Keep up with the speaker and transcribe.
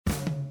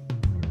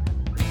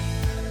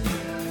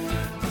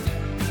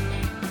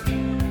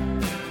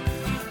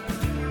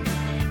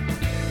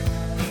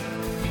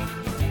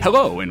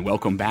Hello, and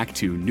welcome back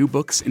to New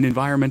Books in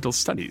Environmental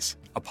Studies,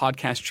 a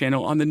podcast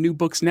channel on the New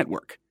Books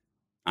Network.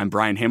 I'm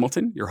Brian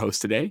Hamilton, your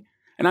host today,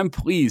 and I'm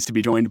pleased to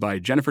be joined by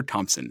Jennifer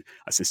Thomson,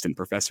 Assistant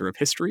Professor of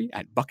History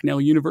at Bucknell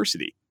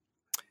University.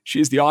 She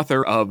is the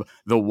author of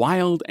The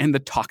Wild and the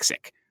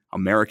Toxic: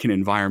 American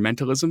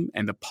Environmentalism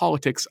and the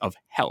Politics of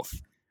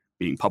Health,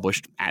 being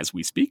published as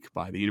we speak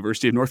by the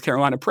University of North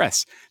Carolina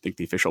Press. I think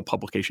the official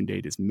publication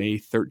date is May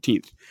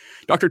 13th.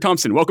 Dr.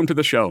 Thomson, welcome to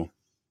the show.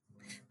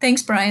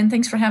 Thanks, Brian.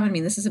 Thanks for having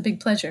me. This is a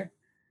big pleasure.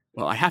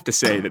 Well, I have to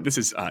say that this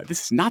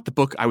is not the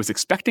book I was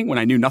expecting when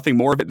I knew nothing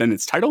more of it than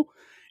its title.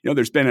 You know,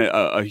 there's been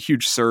a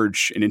huge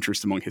surge in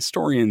interest among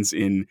historians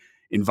in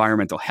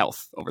environmental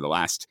health over the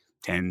last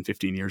 10,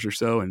 15 years or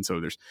so. And so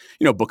there's,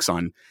 books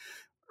on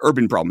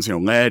urban problems,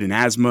 lead and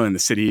asthma in the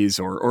cities,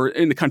 or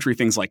in the country,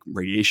 things like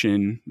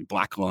radiation,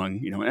 black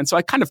lung, And so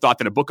I kind of thought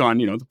that a book on,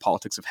 the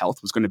politics of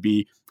health was going to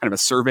be kind of a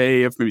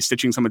survey of maybe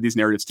stitching some of these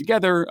narratives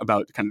together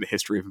about kind of the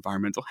history of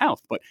environmental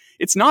health. But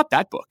it's not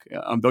that book,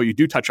 though you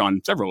do touch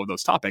on several of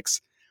those topics.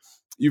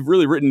 You've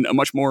really written a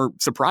much more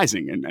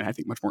surprising and I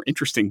think much more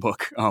interesting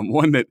book,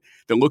 one that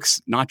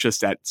looks not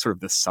just at sort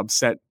of the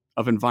subset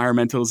of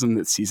environmentalism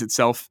that sees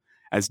itself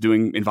as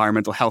doing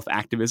environmental health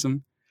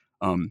activism,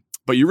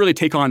 but you really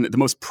take on the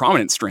most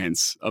prominent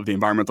strands of the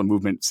environmental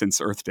movement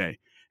since Earth Day.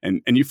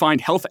 And you find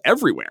health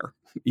everywhere,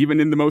 even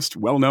in the most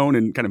well-known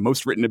and kind of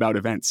most written about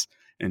events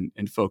and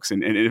folks.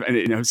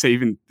 And say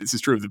even this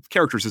is true of the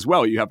characters as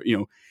well. You have,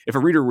 if a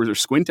reader were to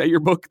squint at your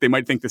book, they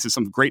might think this is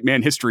some great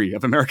man history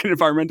of American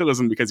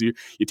environmentalism because you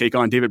take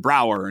on David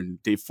Brower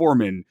and Dave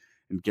Foreman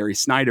and Gary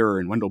Snyder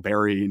and Wendell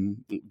Berry and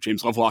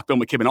James Lovelock, Bill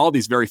McKibben, all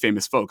these very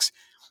famous folks.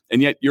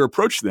 And yet your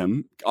approach to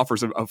them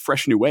offers a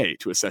fresh new way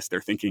to assess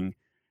their thinking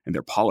and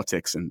their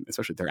politics, and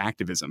especially their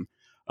activism.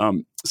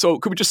 So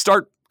could we just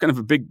start kind of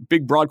a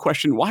big, broad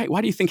question? Why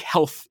do you think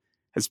health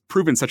has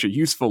proven such a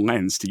useful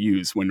lens to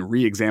use when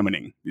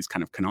re-examining these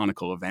kind of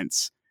canonical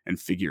events and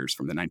figures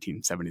from the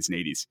 1970s and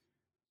 80s?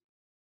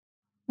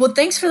 Well,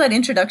 thanks for that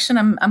introduction.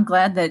 I'm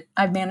glad that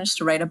I've managed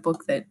to write a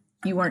book that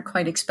you weren't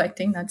quite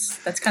expecting.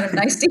 That's kind of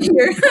nice to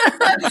hear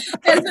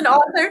as an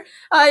author.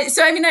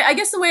 I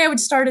guess the way I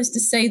would start is to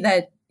say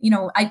that,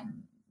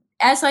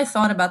 as I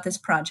thought about this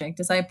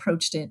project, as I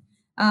approached it,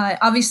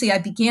 obviously, I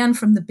began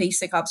from the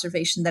basic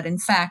observation that, in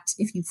fact,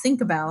 if you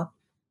think about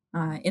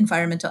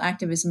environmental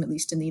activism, at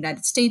least in the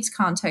United States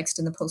context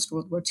in the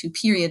post-World War II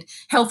period,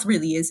 health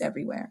really is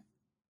everywhere,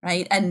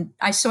 right? And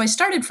I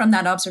started from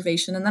that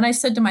observation, and then I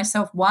said to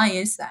myself, why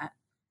is that,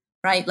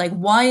 right? Like,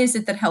 why is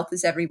it that health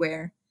is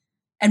everywhere?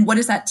 And what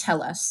does that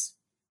tell us,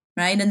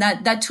 right? And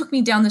that took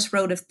me down this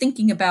road of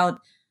thinking about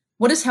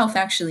what does health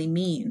actually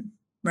mean,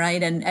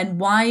 right? And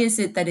why is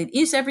it that it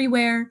is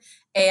everywhere?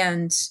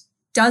 And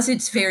does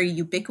its very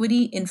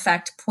ubiquity, in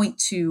fact, point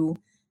to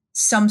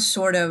some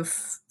sort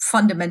of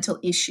fundamental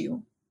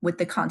issue with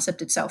the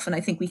concept itself? And I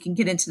think we can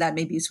get into that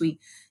maybe as we,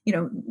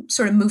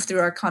 sort of move through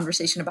our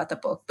conversation about the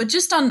book. But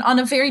just on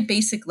a very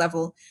basic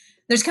level,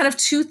 there's kind of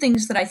two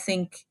things that I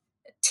think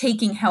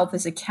taking health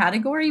as a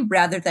category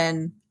rather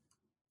than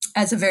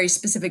as a very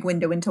specific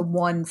window into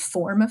one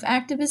form of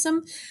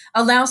activism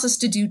allows us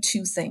to do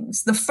two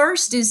things. The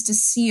first is to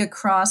see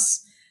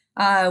across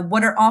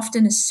what are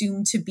often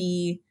assumed to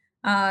be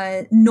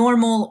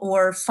normal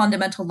or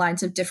fundamental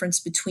lines of difference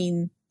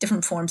between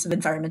different forms of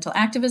environmental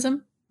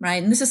activism,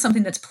 right? And this is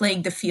something that's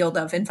plagued the field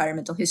of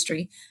environmental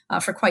history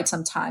for quite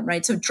some time,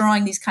 right? So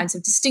drawing these kinds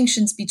of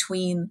distinctions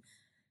between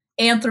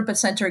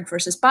anthropocentric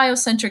versus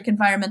biocentric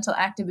environmental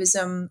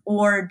activism,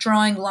 or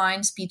drawing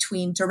lines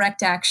between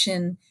direct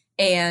action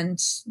and,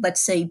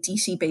 let's say,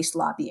 DC-based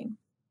lobbying,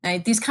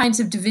 right? These kinds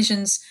of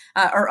divisions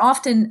are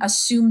often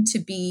assumed to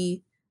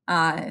be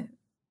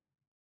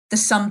the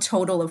sum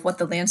total of what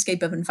the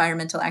landscape of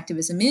environmental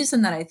activism is,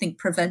 and that I think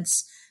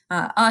prevents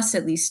us,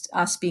 at least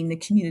us being the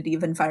community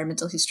of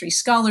environmental history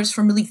scholars,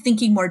 from really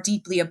thinking more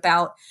deeply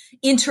about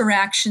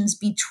interactions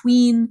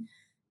between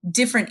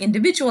different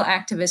individual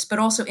activists, but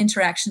also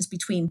interactions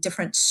between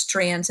different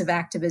strands of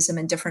activism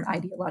and different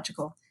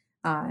ideological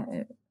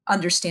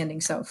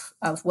understandings of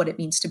what it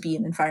means to be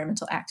an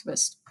environmental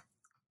activist.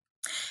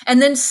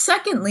 And then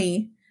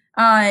secondly,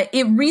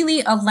 it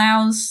really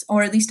allows,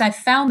 or at least I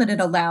found that it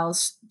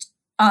allows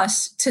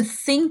us to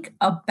think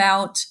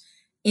about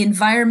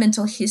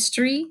environmental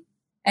history,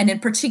 and in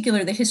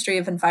particular, the history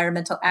of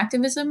environmental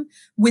activism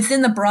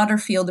within the broader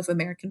field of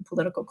American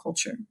political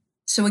culture.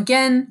 So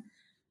again,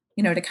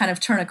 to kind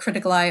of turn a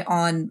critical eye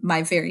on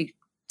my very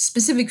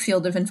specific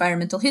field of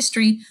environmental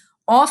history,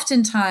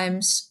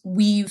 oftentimes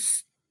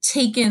we've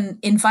taken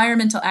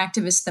environmental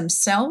activists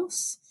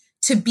themselves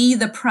to be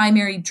the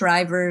primary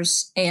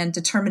drivers and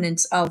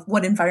determinants of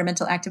what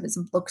environmental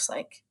activism looks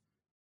like.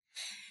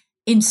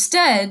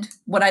 Instead,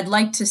 what I'd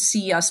like to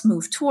see us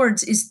move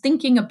towards is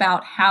thinking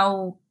about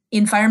how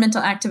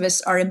environmental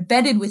activists are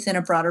embedded within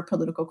a broader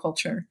political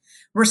culture,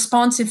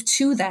 responsive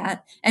to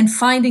that, and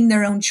finding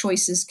their own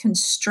choices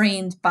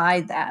constrained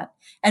by that.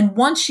 And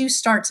once you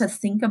start to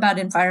think about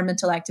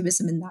environmental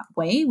activism in that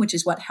way, which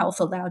is what health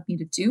allowed me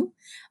to do,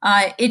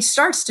 it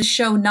starts to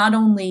show not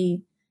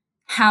only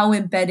how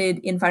embedded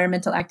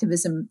environmental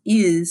activism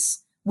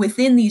is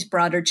within these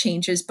broader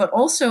changes, but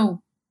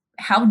also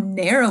how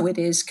narrow it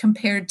is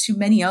compared to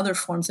many other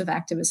forms of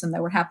activism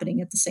that were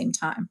happening at the same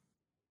time.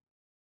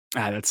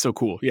 That's so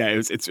cool. Yeah,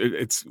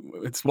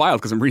 it's wild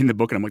because I'm reading the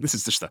book and I'm like, this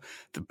is just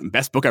the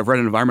best book I've read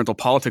in environmental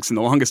politics in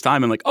the longest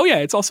time. And like, oh yeah,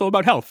 it's also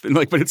about health. And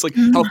like, but it's like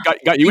health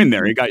got you in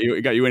there. It got you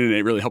in, and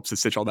it really helps to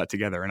stitch all that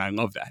together. And I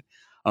love that.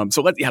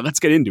 So let's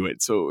get into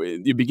it. So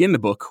you begin the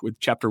book with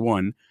chapter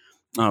 1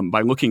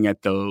 by looking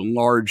at the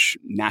large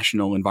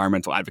national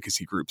environmental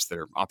advocacy groups that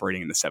are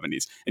operating in the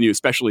 70s. And you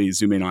especially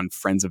zoom in on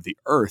Friends of the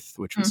Earth,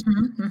 which was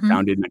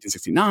founded in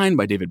 1969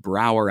 by David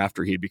Brower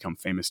after he had become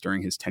famous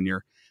during his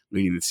tenure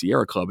leading the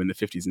Sierra Club in the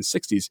 50s and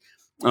 60s.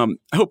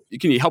 I hope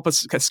can you help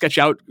us sketch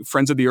out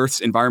Friends of the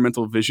Earth's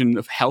environmental vision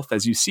of health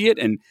as you see it,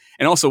 and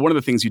also one of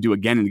the things you do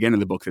again and again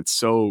in the book that's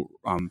so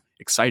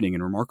exciting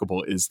and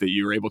remarkable is that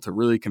you're able to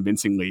really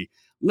convincingly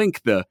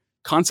link the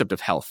concept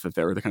of health that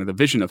they're the kind of the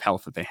vision of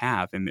health that they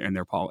have and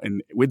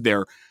with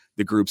the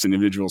groups and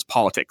individuals'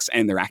 politics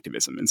and their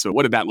activism. And so,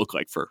 what did that look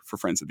like for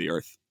Friends of the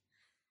Earth?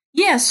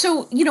 Yeah,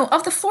 so,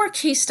 of the 4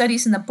 case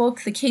studies in the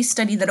book, the case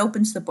study that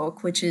opens the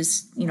book, which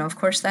is, of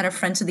course, that of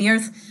Friends of the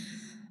Earth,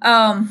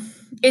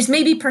 is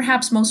maybe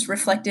perhaps most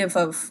reflective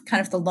of kind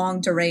of the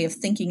longue durée of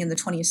thinking in the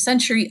 20th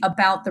century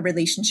about the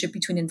relationship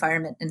between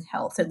environment and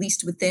health, at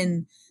least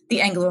within the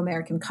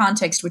Anglo-American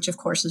context, which, of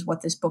course, is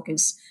what this book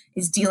is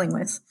dealing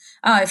with.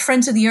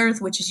 Friends of the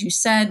Earth, which, as you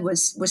said,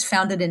 was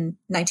founded in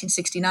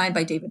 1969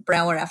 by David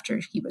Brower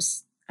after he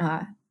was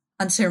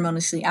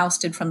unceremoniously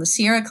ousted from the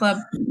Sierra Club,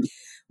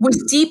 was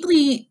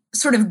deeply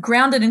sort of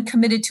grounded and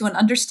committed to an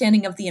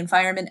understanding of the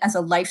environment as a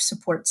life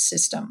support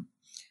system.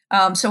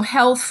 So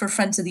health for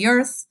Friends of the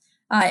Earth,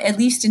 at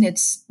least in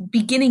its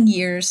beginning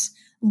years,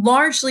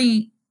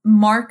 largely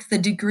mark the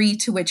degree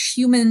to which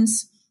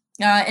humans,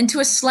 and to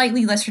a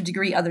slightly lesser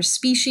degree other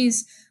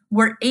species,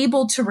 were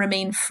able to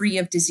remain free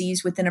of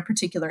disease within a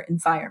particular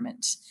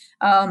environment.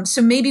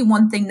 So maybe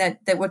one thing that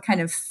would kind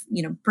of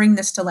bring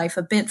this to life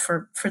a bit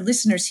for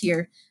listeners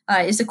here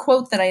is a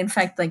quote that I in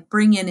fact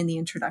bring in the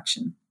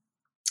introduction.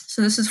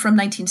 So this is from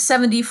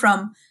 1970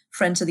 from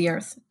Friends of the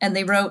Earth. And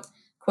they wrote,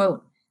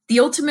 quote, "The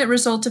ultimate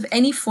result of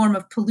any form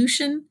of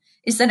pollution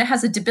is that it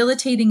has a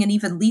debilitating and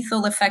even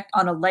lethal effect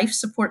on a life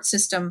support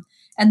system,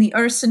 and the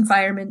Earth's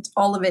environment,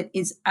 all of it,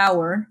 is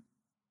our,"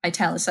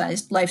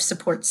 italicized, "life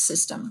support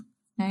system."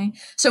 Okay?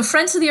 So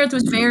Friends of the Earth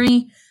was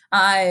very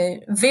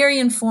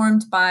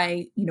informed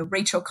by,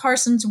 Rachel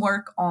Carson's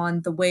work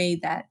on the way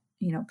that,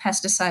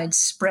 pesticides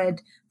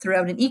spread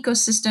throughout an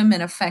ecosystem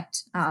and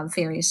affect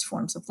various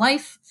forms of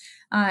life.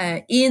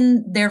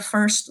 In their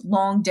first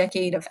long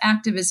decade of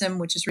activism,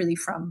 which is really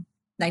from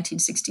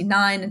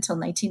 1969 until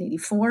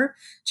 1984,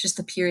 which is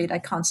the period I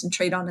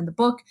concentrate on in the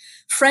book,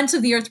 Friends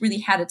of the Earth really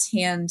had its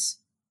hands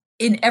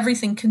in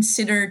everything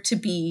considered to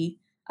be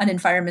an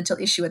environmental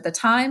issue at the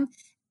time,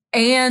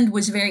 and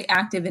was very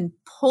active in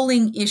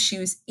pulling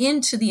issues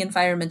into the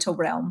environmental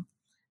realm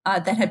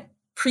that had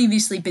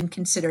previously been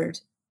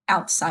considered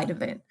outside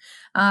of it.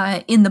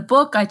 In the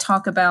book, I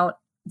talk about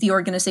the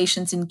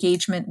organization's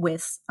engagement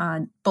with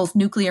both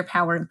nuclear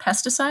power and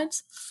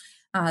pesticides.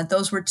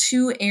 Those were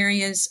 2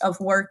 areas of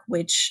work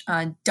which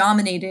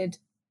dominated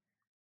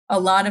a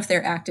lot of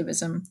their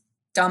activism,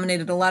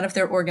 dominated a lot of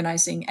their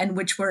organizing, and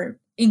which were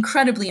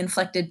incredibly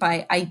inflected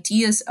by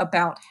ideas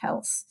about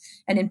health.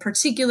 And in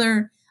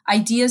particular,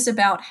 ideas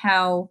about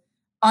how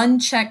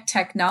unchecked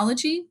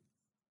technology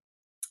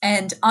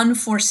and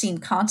unforeseen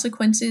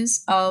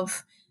consequences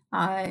of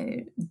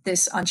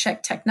this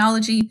unchecked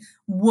technology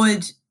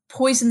would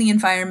poison the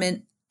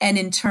environment and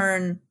in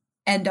turn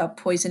end up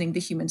poisoning the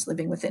humans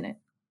living within it.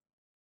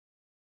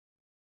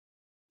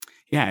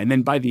 Yeah, and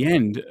then by the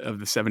end of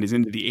the 70s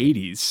into the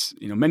 80s,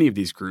 many of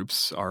these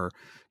groups are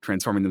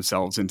transforming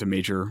themselves into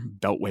major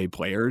beltway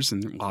players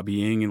and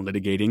lobbying and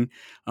litigating.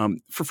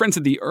 For Friends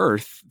of the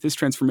Earth, this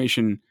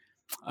transformation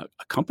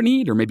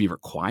accompanied or maybe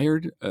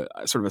required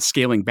sort of a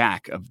scaling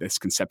back of this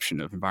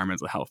conception of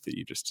environmental health that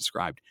you just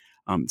described.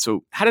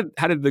 So how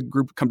did the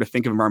group come to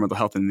think of environmental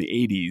health in the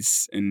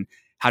 80s, and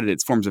how did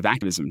its forms of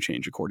activism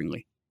change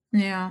accordingly?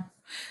 Yeah.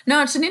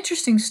 No, it's an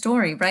interesting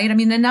story, right? I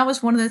mean, and that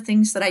was one of the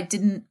things that I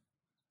didn't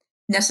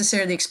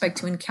necessarily expect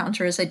to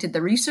encounter as I did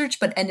the research,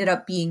 but ended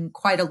up being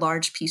quite a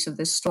large piece of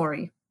this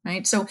story,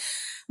 right? So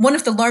one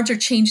of the larger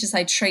changes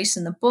I trace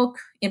in the book,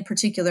 in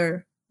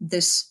particular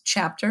this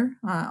chapter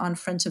on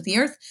Friends of the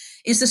Earth,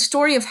 is the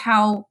story of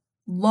how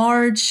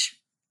large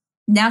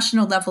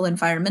national level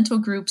environmental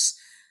groups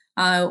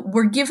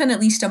were given at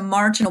least a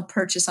marginal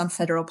purchase on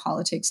federal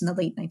politics in the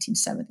late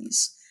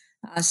 1970s.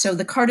 So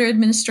the Carter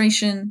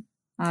administration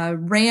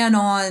ran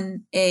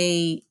on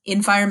a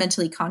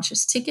environmentally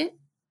conscious ticket.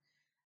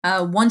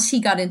 Once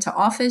he got into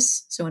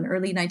office, so in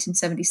early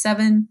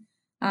 1977,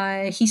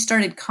 he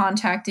started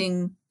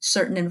contacting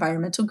certain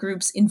environmental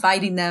groups,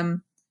 inviting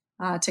them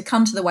to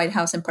come to the White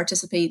House and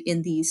participate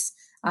in these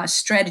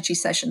strategy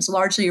sessions,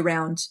 largely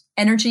around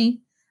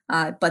energy,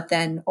 but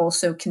then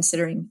also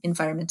considering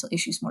environmental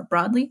issues more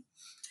broadly.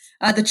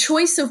 The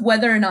choice of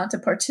whether or not to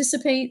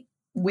participate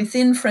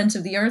within Friends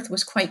of the Earth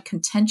was quite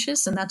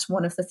contentious. And that's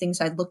one of the things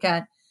I look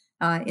at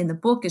in the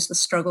book is the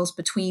struggles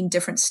between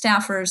different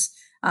staffers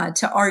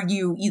to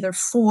argue either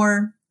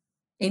for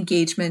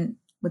engagement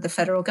with the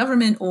federal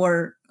government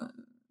or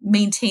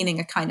maintaining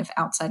a kind of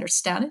outsider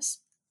status.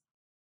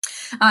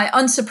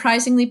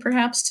 Unsurprisingly,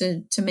 perhaps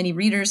to many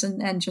readers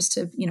and just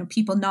to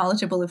people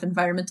knowledgeable of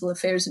environmental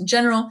affairs in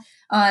general,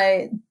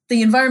 the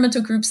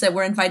environmental groups that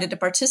were invited to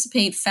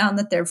participate found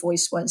that their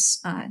voice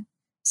was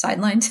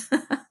sidelined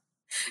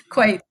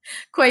quite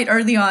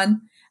early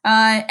on.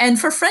 And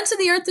for Friends of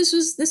the Earth,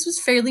 this was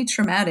fairly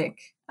traumatic.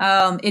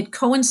 It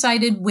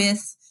coincided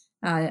with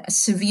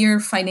severe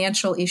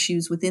financial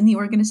issues within the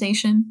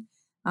organization,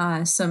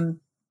 some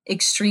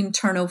extreme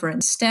turnover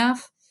in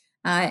staff,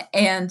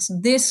 and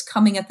this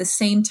coming at the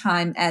same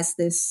time as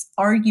this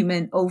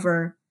argument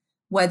over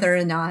whether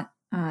or not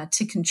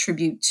to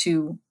contribute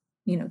to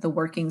the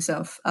workings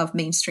of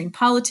mainstream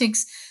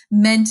politics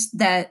meant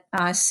that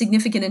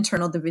significant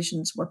internal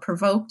divisions were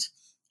provoked,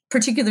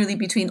 particularly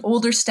between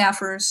older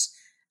staffers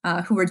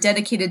who were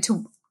dedicated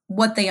to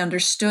what they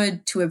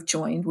understood to have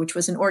joined, which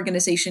was an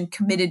organization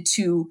committed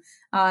to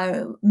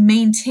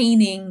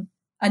maintaining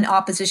an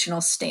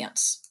oppositional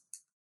stance.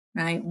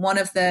 Right. One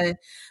of the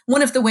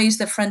ways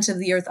that Friends of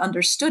the Earth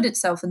understood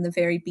itself in the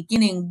very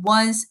beginning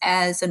was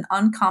as an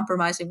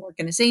uncompromising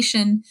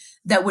organization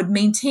that would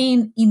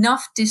maintain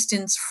enough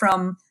distance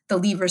from the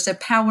levers of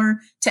power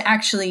to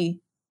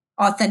actually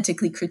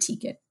authentically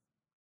critique it.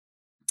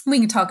 We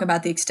can talk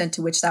about the extent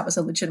to which that was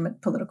a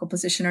legitimate political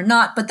position or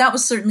not, but that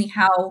was certainly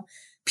how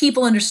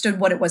people understood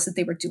what it was that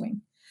they were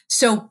doing.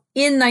 So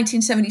in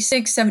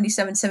 1976,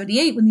 77,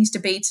 78, when these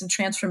debates and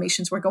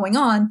transformations were going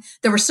on,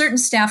 there were certain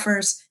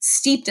staffers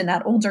steeped in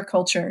that older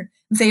culture,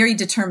 very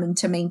determined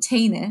to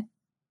maintain it,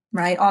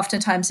 right?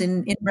 Oftentimes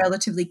in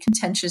relatively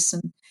contentious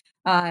and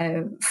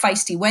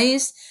feisty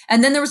ways.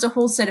 And then there was a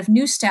whole set of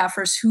new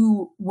staffers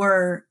who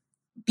were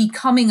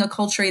becoming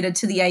acculturated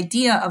to the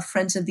idea of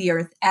Friends of the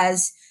Earth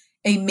as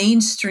a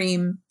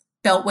mainstream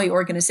Beltway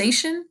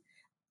organization.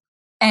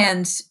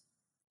 And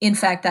in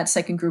fact, that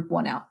second group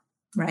won out.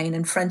 Right.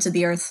 And Friends of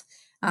the Earth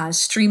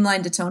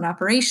streamlined its own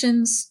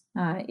operations.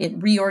 It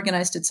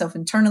reorganized itself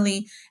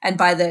internally. And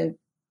by the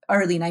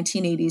early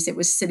 1980s, it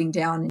was sitting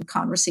down in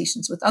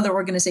conversations with other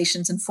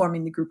organizations and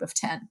forming the Group of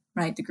 10,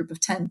 right? The Group of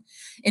 10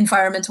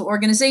 environmental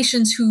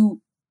organizations who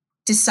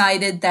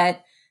decided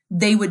that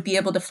they would be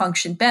able to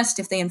function best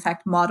if they, in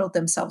fact, modeled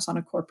themselves on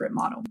a corporate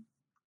model.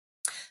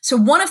 So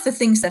one of the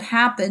things that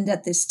happened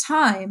at this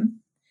time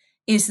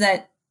is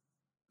that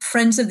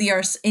Friends of the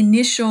Earth's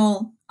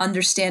initial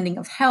understanding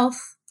of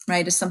health,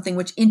 right, as something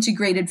which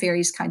integrated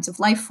various kinds of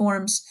life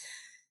forms,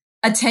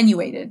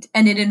 attenuated.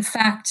 And it, in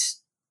fact,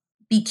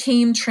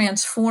 became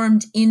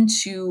transformed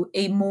into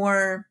a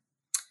more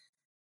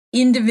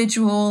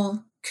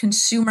individual,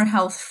 consumer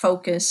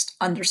health-focused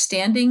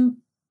understanding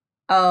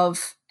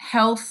of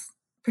health,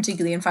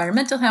 particularly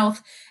environmental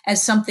health,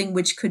 as something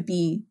which could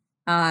be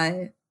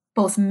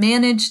both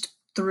managed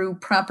through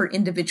proper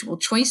individual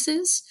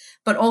choices,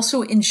 but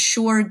also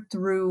ensured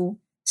through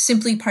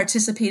simply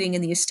participating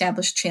in the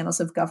established channels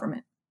of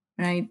government,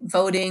 right?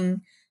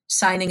 Voting,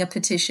 signing a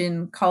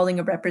petition, calling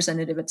a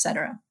representative, et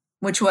cetera,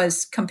 which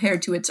was,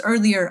 compared to its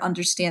earlier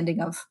understanding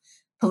of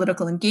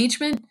political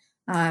engagement,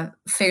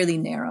 fairly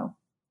narrow.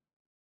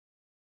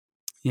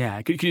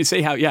 Yeah. Could you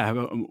say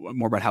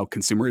more about how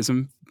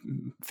consumerism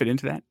fit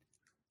into that?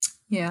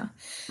 Yeah.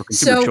 Or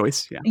consumer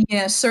choice? Yeah.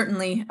 Yeah,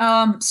 certainly.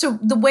 So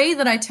the way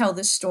that I tell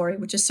this story,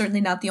 which is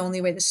certainly not the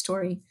only way the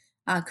story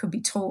could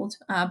be told,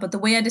 but the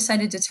way I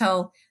decided to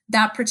tell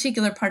that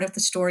particular part of the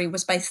story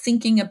was by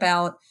thinking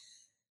about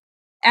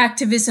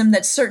activism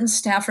that certain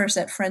staffers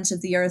at Friends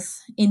of the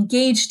Earth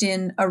engaged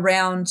in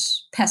around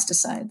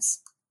pesticides.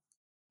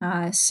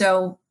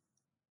 So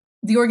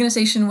the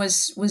organization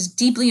was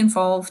deeply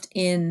involved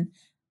in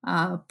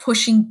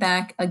pushing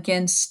back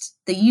against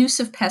the use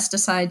of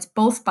pesticides,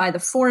 both by the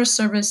Forest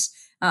Service,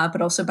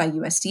 but also by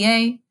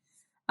USDA.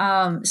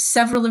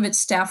 Several of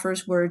its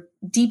staffers were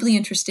deeply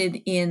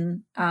interested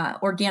in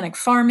organic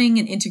farming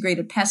and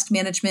integrated pest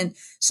management.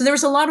 So there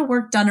was a lot of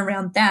work done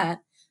around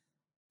that.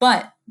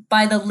 But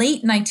by the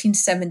late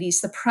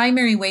 1970s, the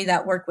primary way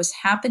that work was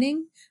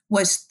happening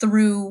was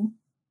through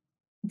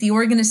the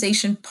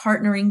organization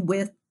partnering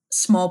with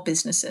small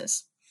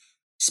businesses,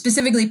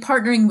 specifically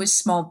partnering with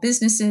small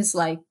businesses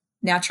like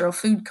natural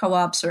food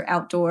co-ops or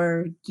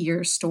outdoor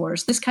gear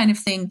stores, this kind of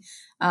thing,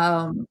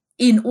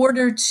 in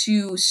order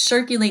to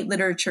circulate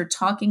literature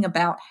talking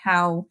about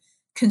how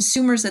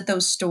consumers at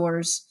those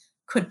stores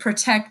could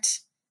protect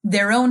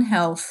their own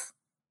health,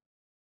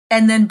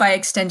 and then by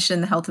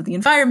extension, the health of the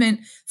environment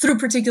through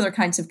particular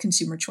kinds of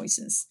consumer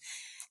choices.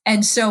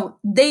 And so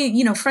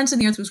they, Friends of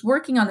the Earth was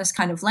working on this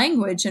kind of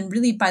language. And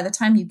really, by the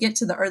time you get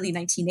to the early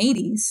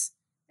 1980s,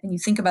 and you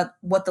think about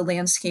what the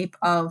landscape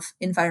of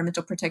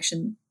environmental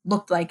protection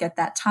looked like at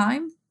that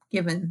time,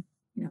 given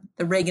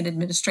the Reagan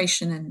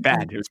administration and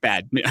it was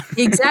bad. Yeah.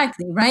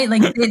 Exactly, right?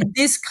 Like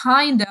this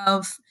kind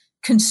of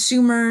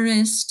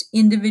consumerist,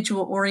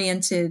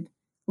 individual-oriented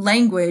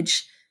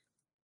language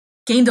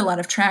gained a lot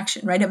of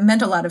traction, right? It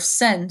meant a lot of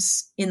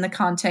sense in the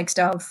context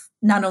of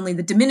not only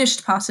the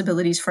diminished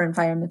possibilities for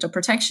environmental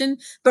protection,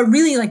 but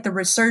really like the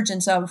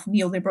resurgence of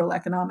neoliberal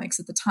economics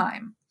at the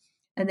time.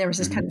 And there was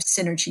this kind of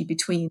synergy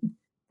between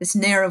this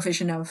narrow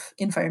vision of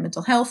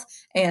environmental health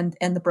and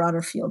the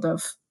broader field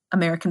of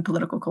American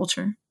political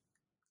culture.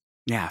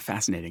 Yeah,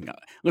 fascinating.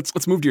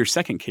 Let's move to your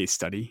second case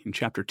study in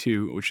chapter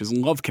 2, which is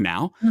Love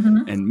Canal.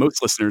 Mm-hmm. And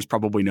most listeners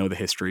probably know the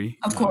history.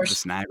 Of course.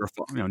 This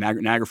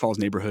Niagara Falls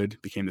neighborhood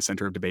became the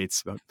center of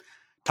debates about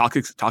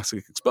toxic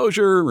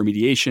exposure,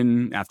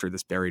 remediation after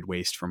this buried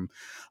waste from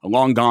a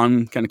long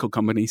gone chemical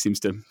company seems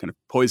to kind of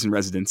poison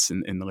residents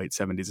in the late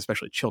 70s,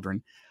 especially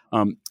children.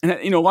 And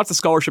lots of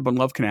scholarship on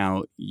Love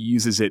Canal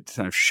uses it to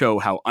kind of show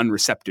how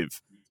unreceptive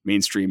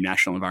mainstream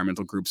national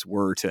environmental groups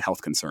were to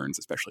health concerns,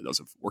 especially those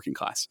of working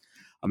class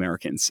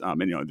Americans.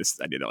 This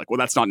idea that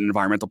that's not an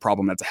environmental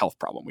problem, that's a health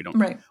problem. We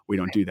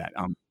don't do that.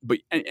 But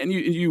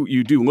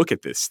you do look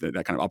at this, that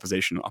kind of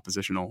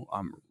oppositional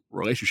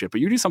relationship,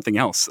 but you do something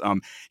else.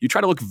 You try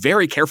to look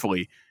very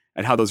carefully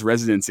at how those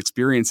residents'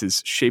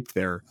 experiences shaped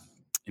their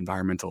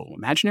environmental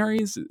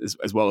imaginaries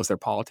as well as their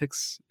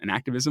politics and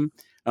activism.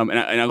 And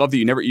I love that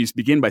you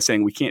begin by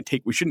saying we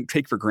shouldn't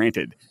take for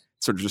granted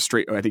sort of just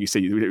straight. I think you say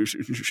you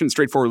shouldn't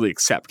straightforwardly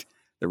accept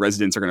that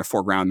residents are going to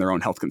foreground their own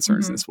health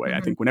concerns in this way.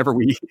 I think whenever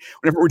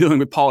we're dealing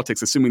with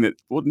politics, assuming that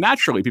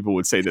naturally people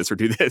would say this or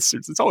do this,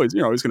 it's always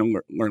always going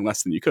to learn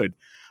less than you could.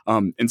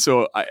 And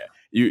so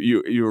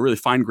you a really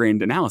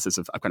fine-grained analysis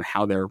of kind of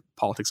how their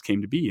politics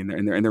came to be and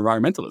their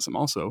environmentalism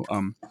also.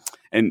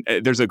 And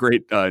there's a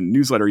great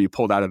newsletter you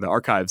pulled out of the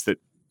archives that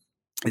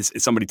is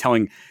somebody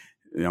telling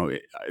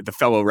the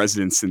fellow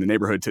residents in the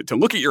neighborhood to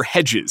look at your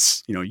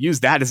hedges.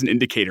 Use that as an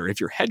indicator. If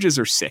your hedges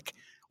are sick,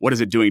 what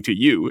is it doing to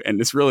you? And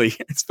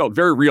it's felt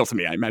very real to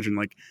me. I imagine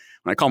when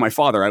I call my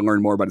father, I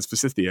learn more about his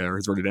forsythia or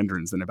his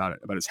rhododendrons than about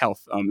his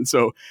health.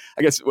 So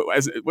I guess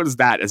what does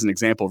that as an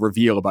example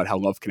reveal about how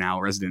Love Canal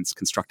residents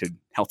constructed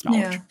health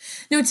knowledge? Yeah.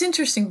 No, it's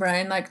interesting,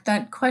 Brian, like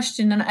that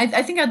question. And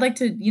I think I'd like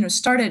to,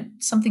 start at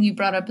something you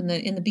brought up in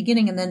the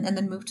beginning and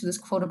then move to this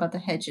quote about the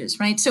hedges,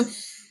 right? So,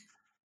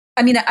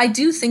 I mean, I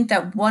do think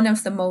that one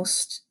of the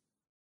most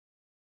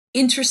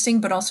interesting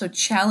but also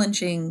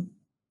challenging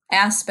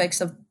aspects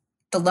of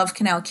the Love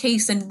Canal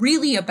case, and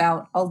really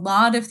about a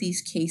lot of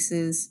these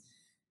cases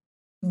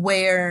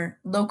where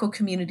local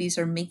communities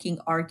are making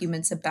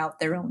arguments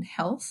about their own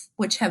health,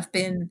 which have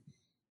been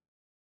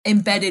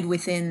embedded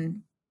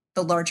within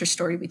the larger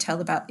story we tell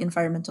about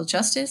environmental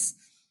justice,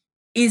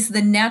 is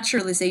the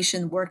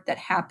naturalization work that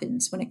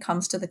happens when it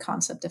comes to the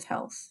concept of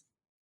health,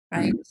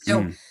 right?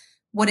 So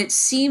what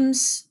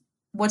seems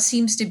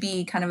to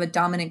be kind of a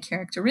dominant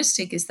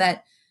characteristic is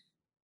that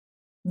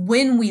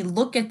when we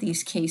look at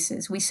these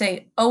cases, we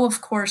say, oh,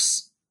 of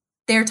course,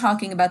 they're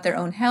talking about their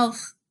own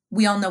health.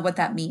 We all know what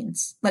that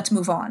means. Let's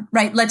move on,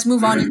 right? Let's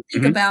move on and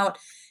think about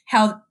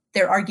how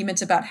their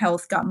arguments about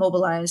health got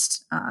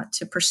mobilized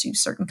to pursue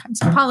certain kinds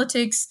of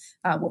politics,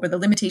 what were the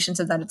limitations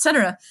of that, et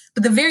cetera.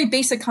 But the very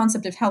basic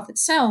concept of health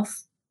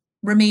itself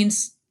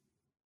remains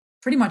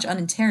pretty much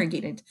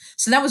uninterrogated.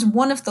 So that was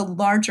one of the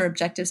larger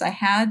objectives I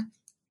had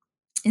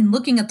in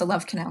looking at the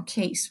Love Canal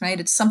case, right?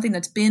 It's something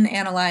that's been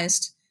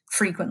analyzed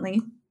frequently,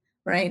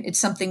 right? It's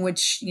something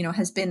which,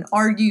 has been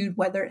argued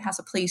whether it has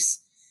a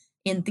place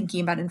in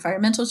thinking about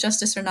environmental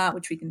justice or not,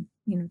 which we can,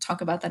 talk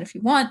about that if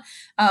you want.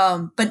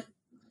 But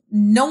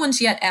no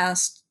one's yet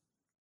asked,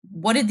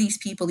 what did these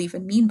people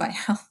even mean by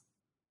health?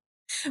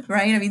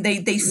 Right? I mean,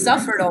 they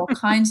suffered all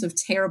kinds of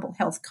terrible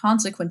health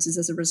consequences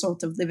as a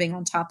result of living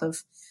on top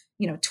of,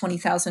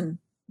 20,000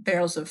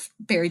 barrels of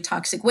buried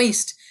toxic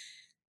waste.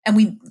 And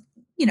we,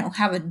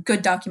 have a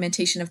good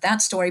documentation of that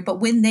story.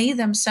 But when they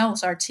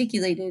themselves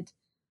articulated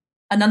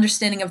an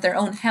understanding of their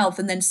own health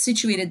and then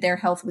situated their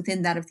health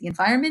within that of the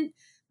environment,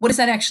 what does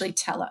that actually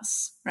tell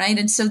us, right?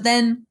 And so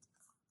then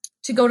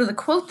to go to the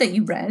quote that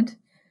you read,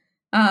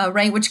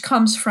 right, which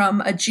comes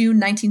from a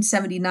June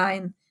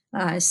 1979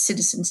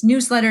 Citizens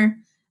newsletter,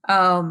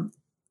 the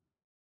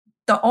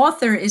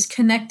author is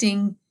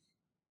connecting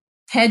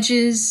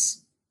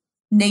hedges,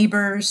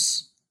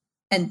 neighbors,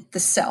 and the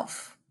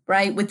self,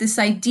 right? With this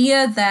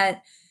idea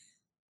that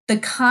the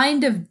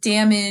kind of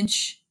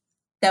damage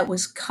that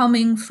was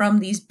coming from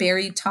these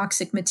buried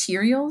toxic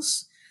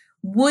materials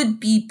would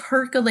be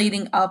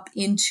percolating up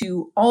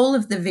into all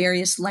of the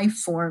various life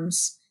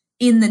forms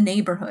in the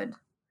neighborhood,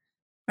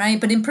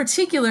 right? But in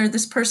particular,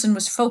 this person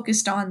was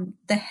focused on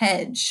the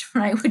hedge,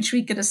 right? Which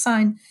we could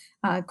assign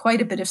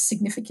quite a bit of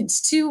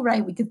significance to,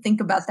 right? We could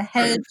think about the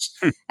hedge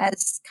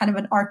as kind of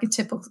an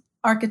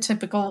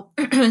archetypical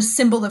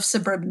symbol of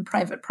suburban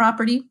private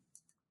property.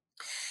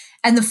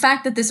 And the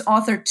fact that this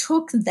author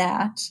took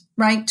that,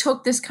 right,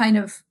 took this kind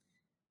of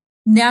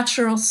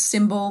natural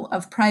symbol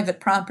of private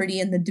property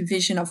and the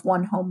division of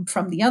one home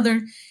from the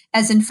other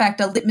as, in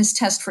fact, a litmus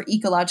test for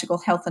ecological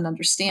health and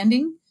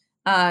understanding,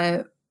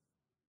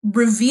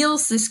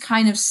 reveals this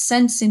kind of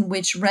sense in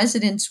which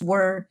residents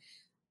were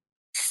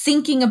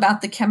thinking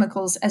about the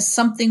chemicals as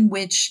something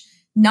which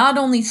not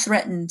only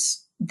threatened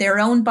their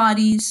own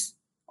bodies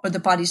or the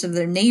bodies of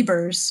their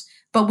neighbors,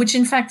 but which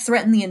in fact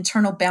threaten the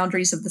internal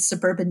boundaries of the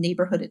suburban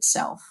neighborhood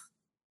itself.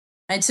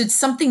 Right? So it's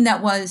something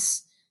that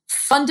was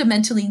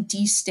fundamentally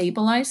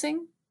destabilizing,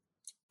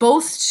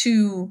 both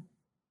to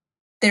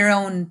their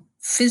own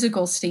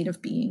physical state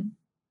of being,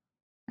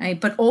 right,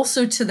 but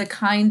also to the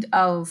kind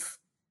of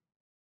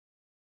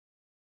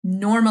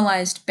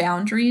normalized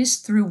boundaries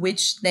through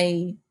which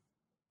they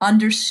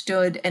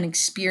understood and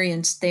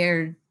experienced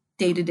their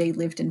day-to-day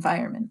lived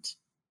environment.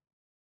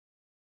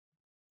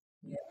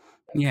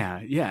 Yeah.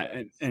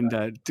 And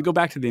to go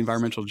back to the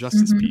environmental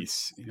justice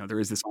piece, there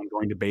is this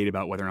ongoing debate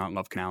about whether or not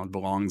Love Canal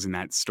belongs in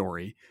that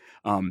story,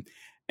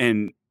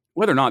 and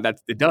whether or not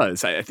that it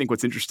does. I think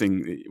what's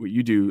interesting, what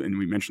you do, and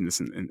we mentioned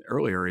this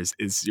earlier,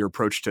 is your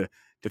approach to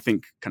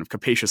think kind of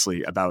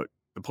capaciously about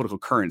the political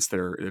currents that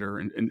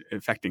are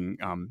affecting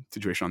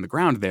situation on the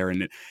ground there.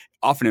 And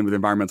often with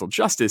environmental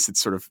justice,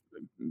 it's sort of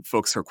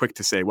folks are quick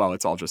to say, well,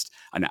 it's all just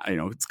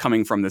it's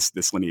coming from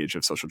this lineage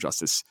of social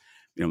justice,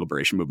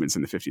 liberation movements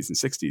in the 50s and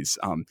 60s.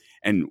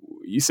 And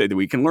you say that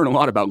we can learn a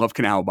lot about Love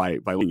Canal by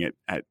looking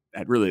at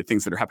really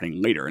things that are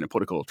happening later, and the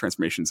political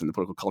transformations and the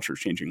political culture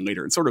changing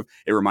later. And sort of,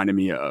 it reminded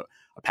me a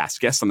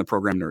past guest on the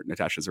program,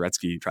 Natasha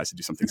Zaretsky, tries to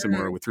do something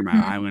similar with 3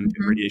 Mile Island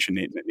and Radiation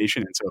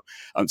Nation.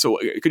 And so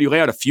could you lay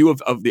out a few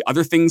of the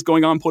other things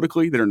going on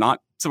politically that are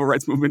not civil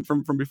rights movement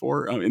from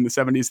before in the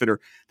 70s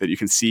that you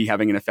can see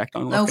having an effect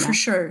on Love Canal? For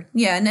sure.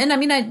 Yeah. And I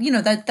mean,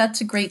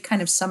 that's a great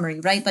kind of summary,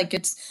 right? Like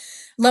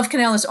Love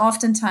Canal is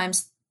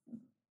oftentimes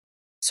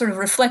sort of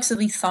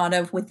reflexively thought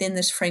of within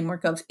this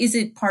framework of, is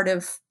it part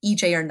of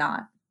EJ or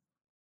not?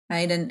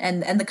 Right.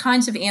 And the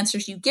kinds of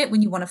answers you get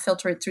when you want to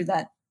filter it through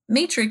that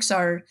matrix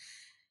are,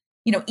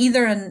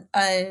 either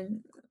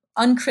an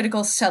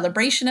uncritical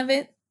celebration of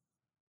it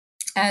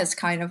as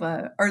kind of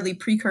a early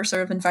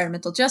precursor of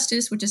environmental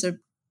justice, which is a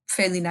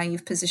fairly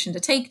naive position to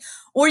take,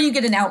 or you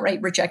get an outright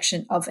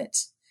rejection of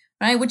it,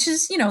 right? Which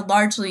is,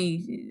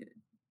 largely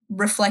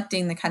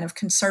reflecting the kind of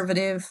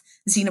conservative,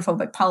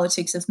 xenophobic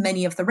politics of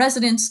many of the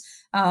residents,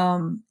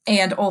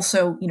 and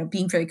also,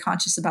 being very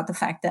conscious about the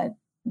fact that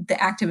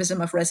the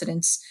activism of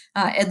residents,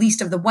 at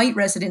least of the white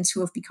residents who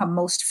have become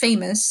most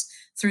famous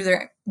through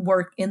their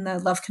work in the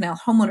Love Canal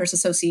Homeowners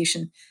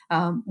Association,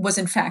 was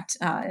in fact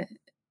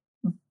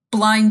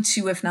blind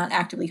to, if not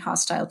actively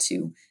hostile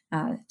to,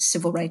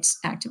 civil rights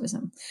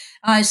activism.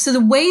 So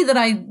the way that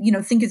I,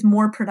 think is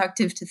more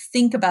productive to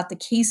think about the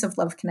case of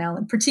Love Canal,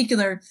 in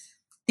particular,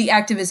 the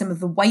activism of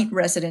the white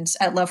residents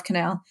at Love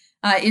Canal,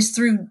 is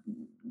through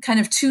kind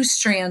of 2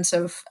 strands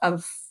of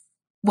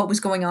what was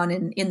going on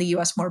in the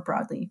U.S. more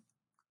broadly.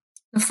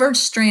 The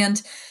first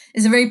strand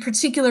is a very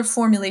particular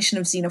formulation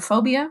of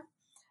xenophobia,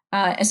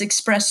 as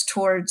expressed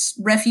towards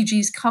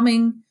refugees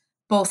coming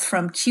both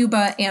from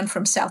Cuba and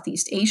from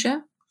Southeast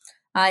Asia.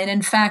 And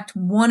in fact,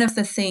 one of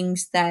the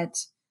things that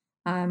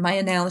my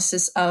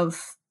analysis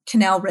of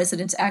canal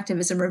residents'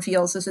 activism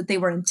reveals is that they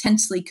were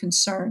intensely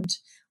concerned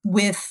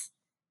with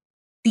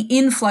the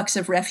influx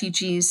of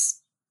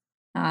refugees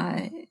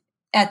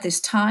at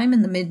this time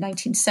in the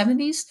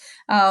mid-1970s,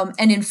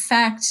 and in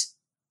fact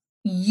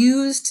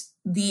used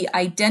the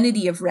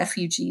identity of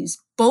refugees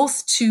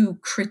both to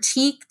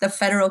critique the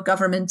federal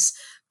government's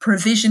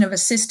provision of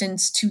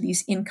assistance to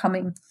these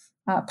incoming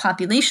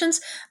populations,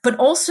 but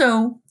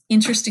also,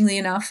 interestingly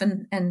enough,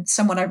 and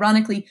somewhat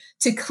ironically,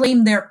 to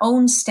claim their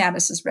own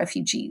status as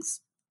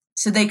refugees.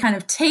 So they kind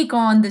of take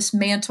on this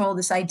mantle,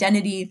 this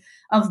identity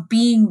of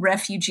being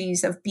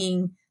refugees, of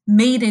being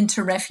made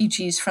into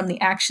refugees from the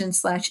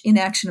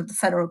action/inaction of the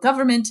federal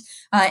government,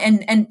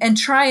 and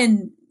try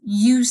and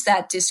use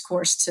that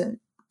discourse to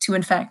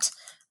in fact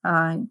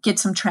get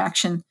some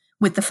traction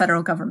with the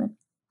federal government.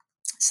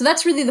 So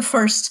that's really the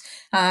first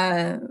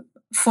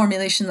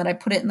formulation that I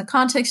put it in the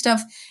context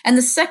of. And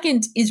the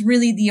second is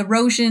really the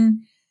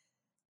erosion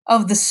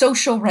of the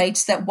social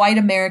rights that white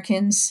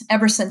Americans,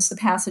 ever since the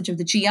passage of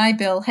the GI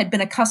Bill, had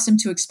been accustomed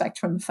to expect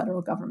from the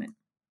federal government.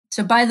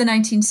 So by the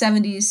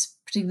 1970s,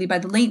 particularly by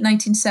the late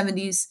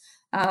 1970s,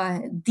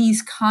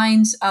 these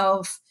kinds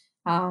of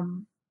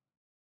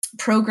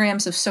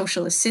programs of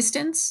social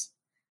assistance,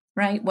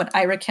 right, what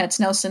Ira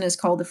Katznelson has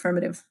called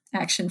affirmative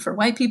action for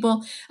white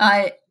people,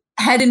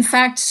 had in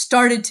fact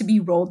started to be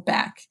rolled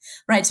back,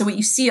 right? So what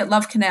you see at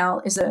Love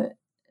Canal is a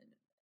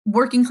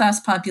working class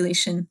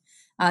population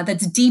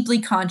that's deeply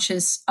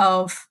conscious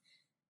of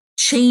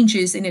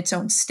changes in its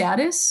own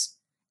status,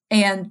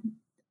 and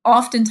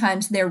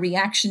oftentimes their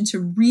reaction to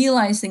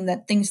realizing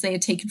that things they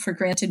had taken for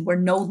granted were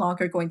no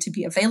longer going to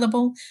be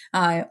available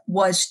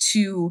was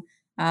to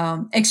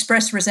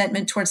express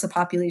resentment towards the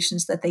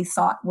populations that they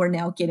thought were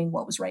now getting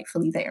what was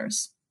rightfully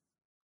theirs.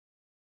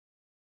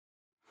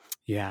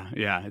 Yeah,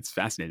 it's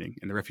fascinating.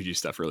 And the refugee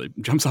stuff really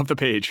jumps off the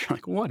page.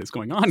 Like, what is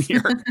going on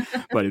here?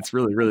 But it's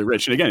really, really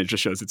rich. And again, it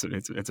just shows it's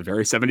a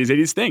very 70s,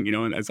 80s thing,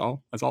 and as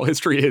all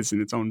history is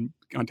in its own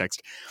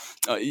context.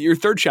 Your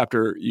third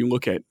chapter, you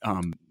look at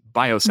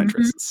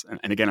biocentrists.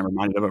 And again, I'm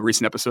reminded of a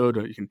recent episode.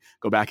 You can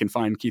go back and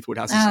find Keith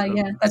Woodhouse's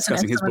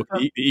discussing his book,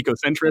 The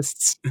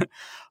Ecocentrists.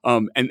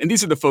 And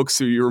these are the folks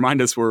who you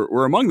remind us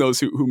were among those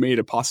who made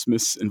a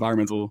posthumous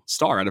environmental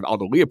star out of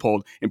Aldo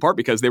Leopold, in part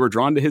because they were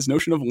drawn to his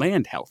notion of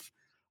land health.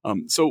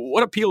 So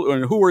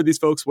who were these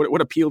folks?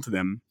 What appealed to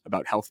them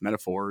about health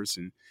metaphors,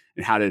 and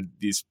how did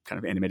these kind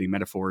of animating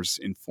metaphors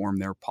inform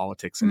their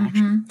politics and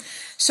action?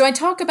 So I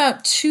talk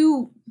about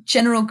two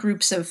general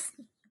groups of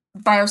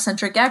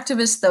biocentric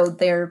activists, though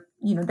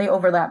they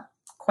overlap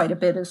quite a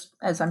bit,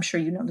 as I'm sure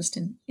you noticed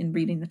in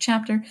reading the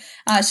chapter.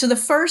 So the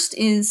first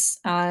is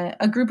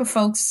a group of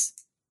folks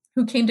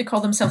who came to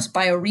call themselves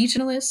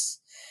bioregionalists.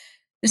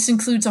 This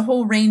includes a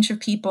whole range of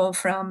people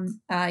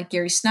from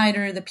Gary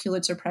Snyder, the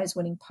Pulitzer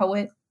Prize-winning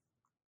poet,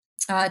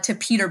 to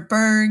Peter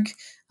Berg,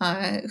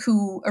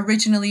 who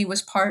originally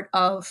was part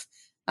of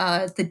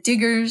the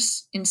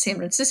Diggers in San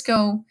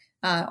Francisco,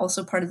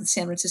 also part of the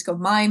San Francisco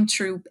Mime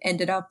Troupe,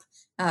 ended up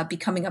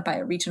becoming a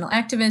bioregional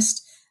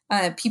activist.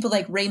 People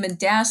like Raymond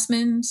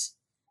Dasmond,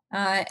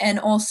 and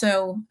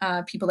also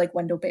people like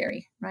Wendell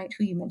Berry, right,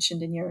 who you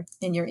mentioned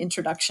in your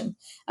introduction.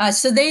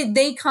 So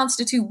they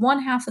constitute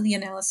one half of the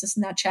analysis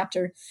in that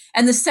chapter,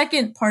 and the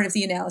second part of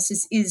the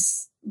analysis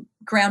is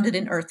grounded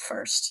in Earth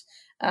First,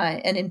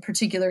 and in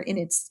particular in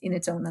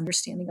its own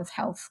understanding of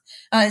health.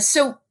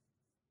 So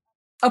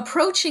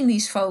approaching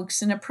these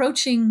folks and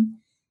approaching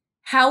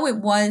how it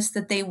was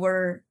that they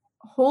were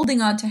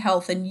holding on to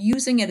health and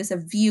using it as a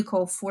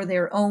vehicle for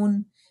their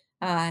own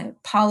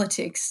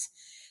politics,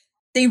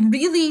 they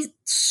really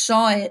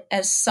saw it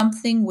as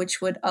something which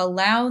would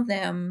allow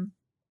them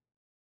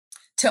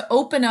to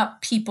open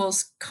up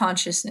people's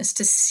consciousness,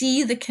 to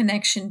see the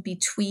connection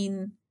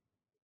between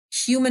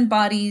human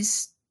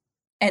bodies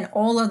and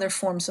all other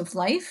forms of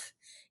life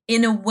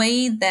in a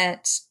way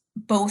that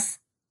both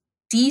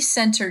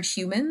decentered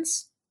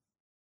humans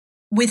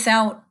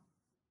without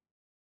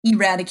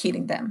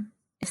eradicating them,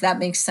 if that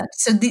makes sense.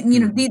 So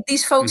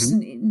these folks,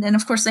 and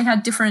of course they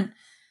had different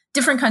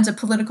kinds of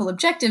political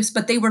objectives,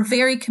 but they were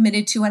very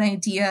committed to an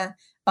idea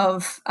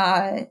of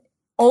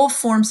all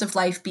forms of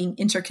life being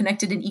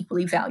interconnected and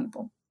equally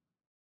valuable.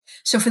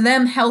 So for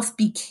them, health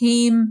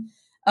became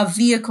a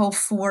vehicle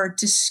for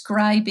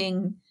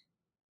describing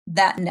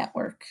that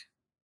network,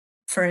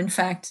 for in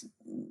fact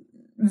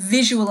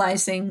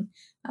visualizing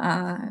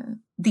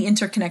the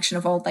interconnection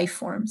of all life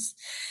forms.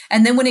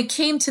 And then when it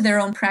came to their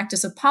own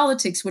practice of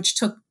politics, which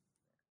took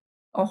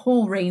a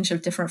whole range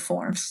of different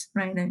forms,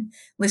 right? And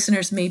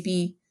listeners may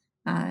be,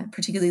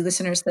 particularly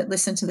listeners that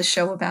listen to the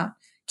show about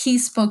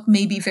Keith's book,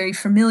 may be very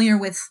familiar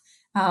with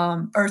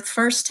Earth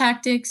First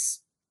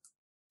tactics,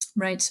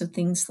 right? So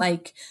things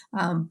like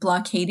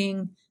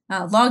blockading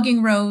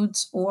logging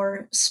roads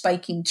or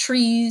spiking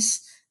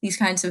trees, these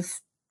kinds of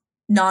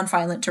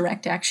nonviolent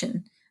direct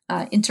action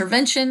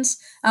interventions.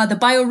 The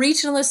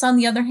bioregionalists, on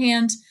the other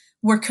hand,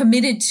 were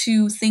committed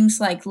to things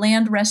like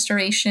land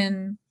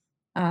restoration,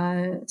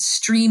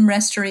 stream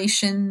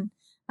restoration,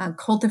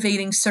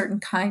 cultivating certain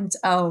kinds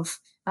of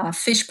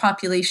fish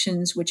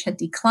populations which had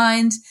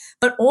declined,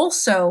 but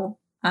also,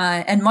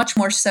 and much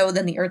more so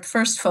than the Earth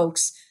First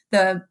folks,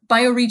 the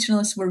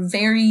bioregionalists were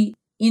very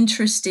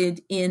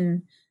interested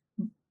in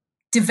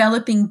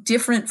developing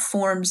different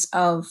forms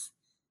of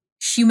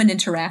human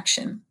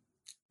interaction,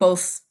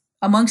 both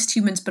amongst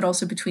humans, but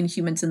also between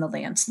humans and the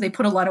land. So they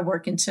put a lot of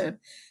work into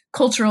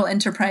cultural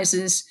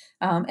enterprises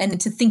and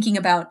into thinking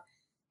about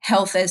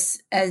health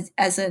as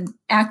an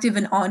active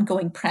and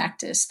ongoing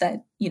practice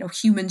that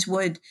humans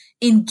would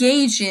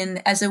engage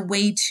in as a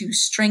way to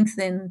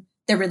strengthen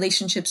their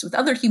relationships with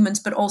other humans,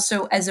 but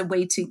also as a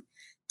way to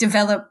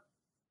develop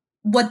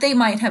what they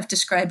might have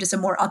described as a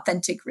more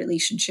authentic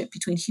relationship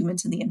between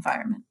humans and the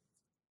environment.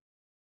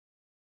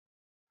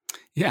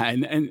 Yeah,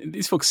 and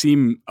these folks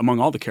seem,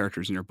 among all the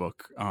characters in your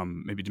book,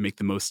 maybe to make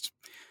the most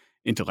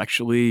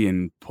intellectually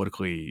and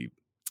politically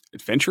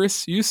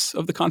adventurous use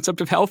of the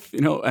concept of health,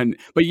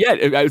 but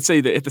yet I would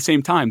say that at the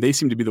same time, they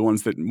seem to be the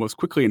ones that most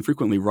quickly and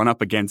frequently run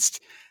up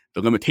against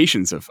the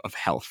limitations of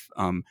health,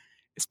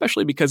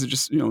 especially because it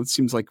just, it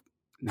seems like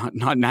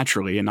not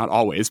naturally and not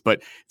always,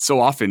 but so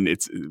often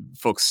it's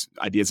folks'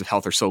 ideas of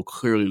health are so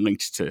clearly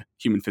linked to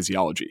human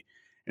physiology.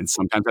 And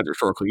sometimes that's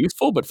rhetorically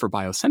useful, but for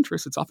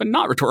biocentrists, it's often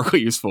not rhetorically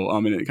useful.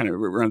 And it kind of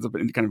runs up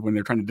in kind of when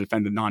they're trying to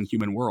defend the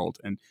non-human world.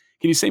 And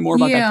can you say more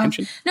about that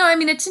tension? No, I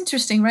mean, it's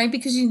interesting, right?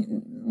 Because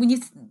when you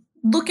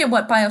look at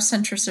what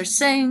biocentrists are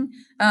saying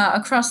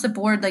across the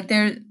board, like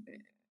they're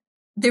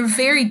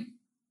very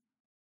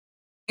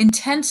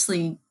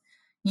intensely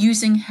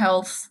using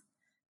health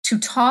to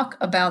talk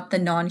about the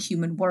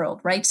non-human world,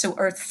 right? So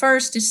Earth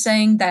First is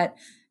saying that,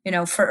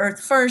 for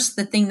Earth First,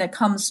 the thing that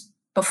comes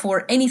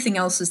before anything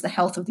else is the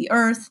health of the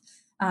earth.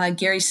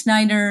 Gary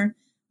Snyder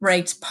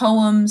writes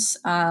poems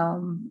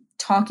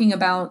talking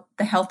about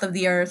the health of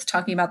the earth,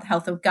 talking about the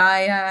health of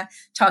Gaia,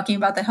 talking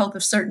about the health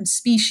of certain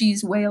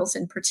species, whales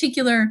in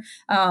particular.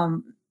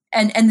 And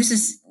this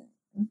is,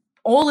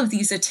 all of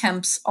these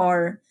attempts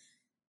are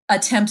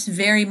attempts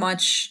very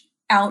much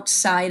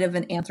outside of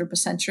an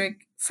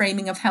anthropocentric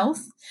framing of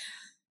health.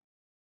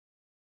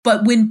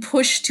 but when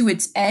pushed to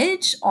its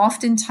edge,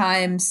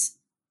 oftentimes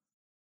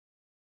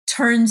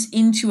turns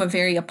into a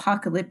very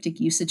apocalyptic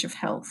usage of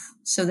health.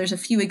 So there's a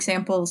few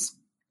examples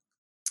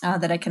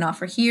that I can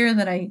offer here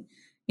that I,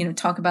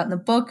 talk about in the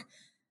book.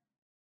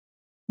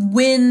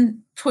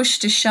 When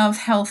pushed to shove,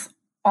 health,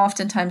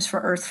 oftentimes for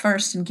Earth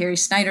First and Gary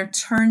Snyder,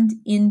 turned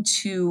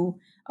into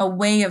a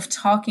way of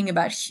talking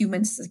about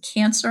humans as a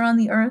cancer on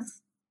the Earth.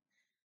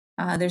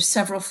 There's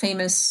several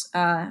famous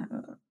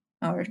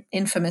or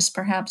infamous,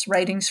 perhaps,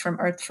 writings from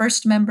Earth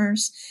First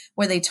members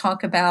where they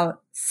talk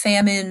about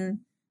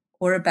famine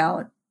or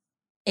about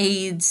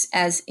AIDS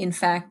as, in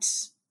fact,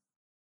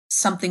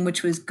 something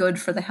which was good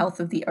for the health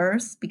of the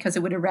Earth because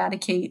it would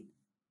eradicate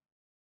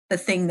the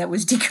thing that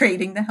was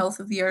degrading the health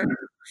of the Earth.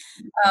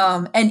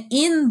 And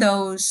in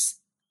those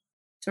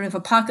sort of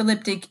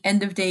apocalyptic,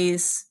 end of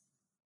days,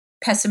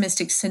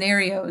 pessimistic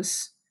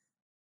scenarios,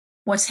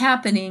 what's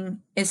happening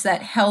is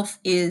that health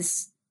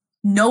is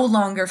no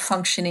longer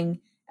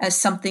functioning as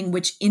something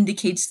which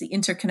indicates the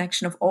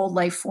interconnection of all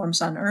life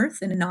forms on Earth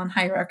in a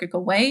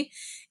non-hierarchical way.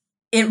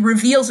 It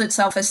reveals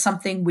itself as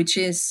something which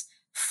is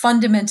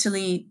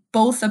fundamentally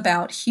both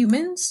about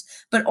humans,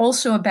 but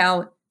also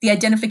about the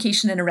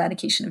identification and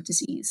eradication of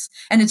disease.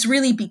 And it's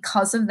really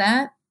because of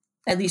that,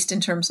 at least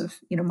in terms of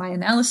my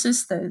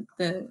analysis, the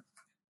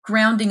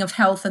grounding of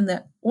health and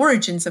the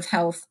origins of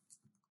health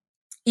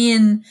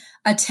in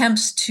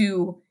attempts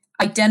to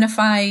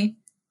identify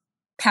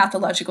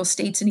pathological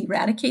states and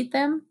eradicate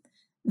them,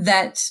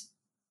 that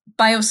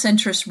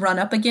biocentrists run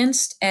up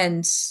against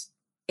and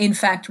in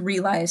fact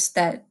realize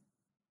that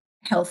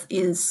health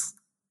is,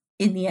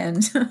 in the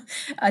end,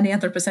 an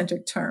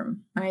anthropocentric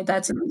term. Right?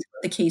 That's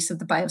the case that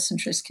the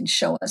biocentrists can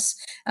show us.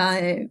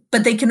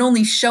 But they can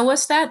only show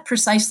us that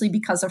precisely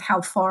because of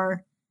how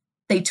far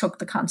they took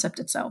the concept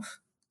itself.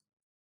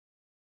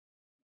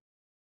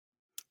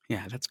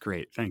 Yeah, that's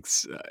great.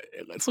 Thanks.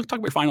 Let's talk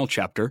about your final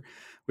chapter,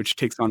 which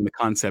takes on the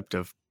concept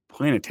of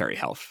planetary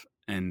health.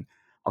 And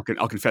I'll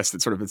confess that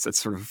it's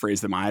sort of a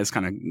phrase that my eyes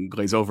kind of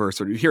glaze over.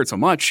 Sort of you hear it so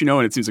much,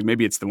 and it seems like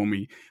maybe it's the one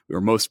we were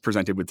most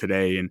presented with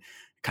today, and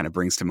kind of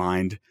brings to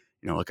mind,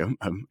 like a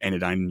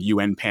anodyne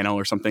UN panel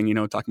or something,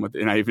 talking about.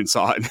 And I even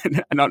saw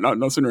it.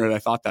 No sooner had I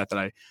thought that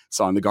I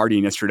saw in the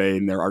Guardian yesterday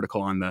in their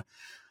article on the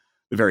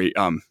very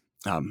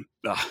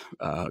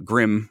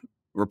grim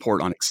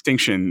report on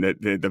extinction that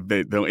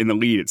the in the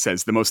lead it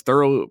says the most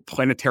thorough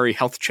planetary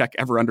health check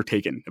ever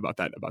undertaken about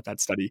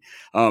that study.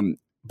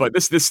 But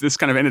this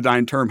kind of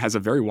anodyne term has a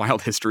very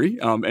wild history.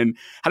 And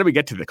how do we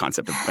get to the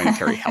concept of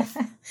planetary health?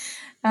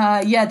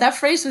 Yeah, that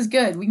phrase was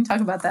good. We can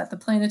talk about that. The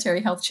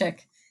planetary health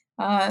check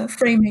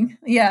framing.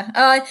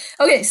 Yeah.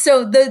 Okay.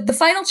 So the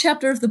final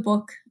chapter of the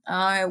book,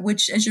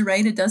 which, as you're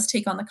right, it does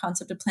take on the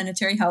concept of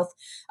planetary health,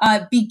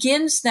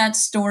 begins that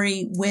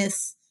story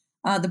with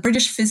the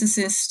British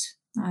physicist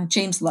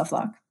James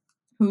Lovelock,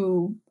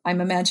 who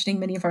I'm imagining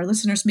many of our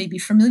listeners may be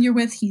familiar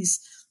with. He's,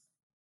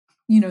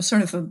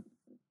 sort of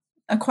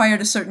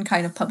acquired a certain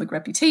kind of public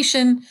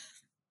reputation,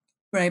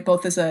 right?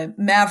 Both as a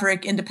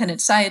maverick independent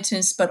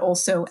scientist, but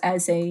also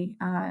as a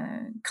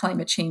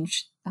climate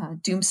change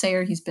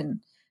doomsayer. He's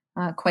been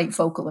quite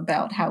vocal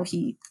about how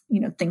he,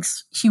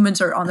 thinks humans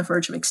are on the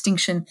verge of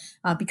extinction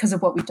because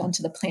of what we've done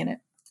to the planet.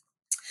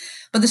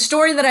 But the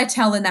story that I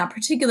tell in that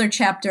particular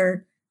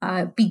chapter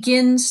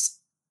begins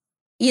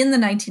in the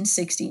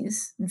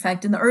 1960s. In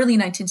fact, in the early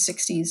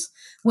 1960s,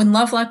 when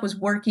Lovelock was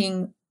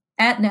working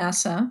at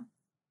NASA,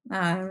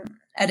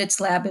 at its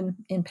lab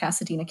in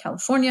Pasadena,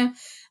 California.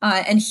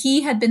 And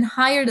he had been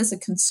hired as a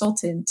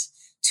consultant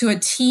to a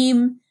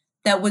team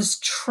that was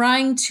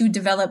trying to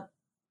develop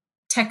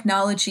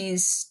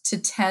technologies to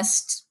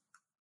test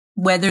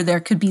whether there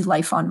could be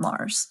life on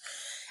Mars.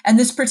 And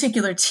this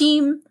particular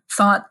team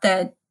thought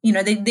that,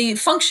 they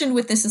functioned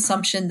with this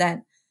assumption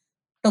that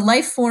the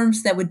life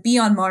forms that would be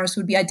on Mars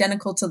would be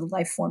identical to the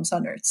life forms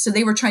on Earth. So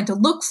they were trying to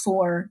look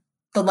for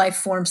the life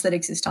forms that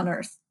exist on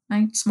Earth,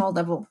 right? Small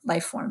level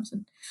life forms.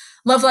 And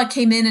Lovelock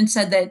came in and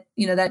said that,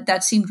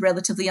 that seemed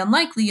relatively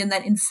unlikely, and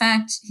that in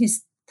fact,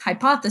 his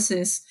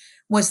hypothesis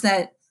was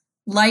that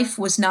life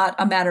was not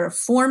a matter of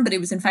form, but it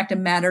was in fact a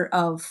matter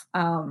of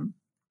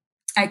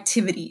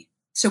activity.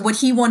 So what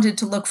he wanted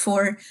to look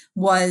for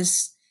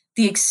was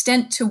the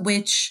extent to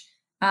which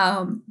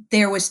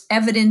there was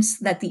evidence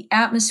that the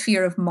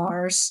atmosphere of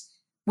Mars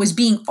was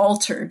being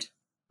altered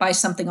by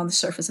something on the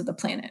surface of the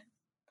planet.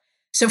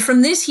 So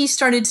from this, he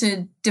started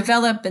to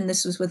develop, and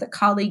this was with a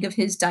colleague of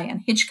his,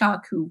 Diane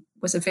Hitchcock, who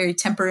was a very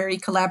temporary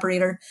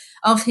collaborator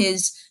of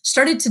his,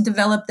 started to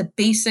develop the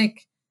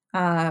basic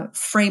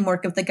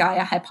framework of the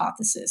Gaia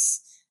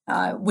hypothesis,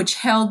 which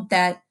held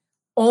that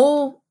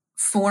all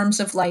forms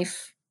of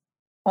life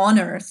on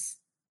Earth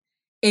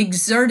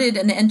exerted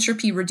an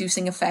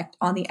entropy-reducing effect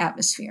on the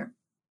atmosphere.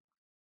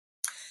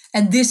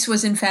 And this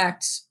was, in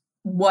fact,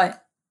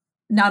 what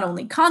not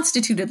only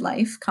constituted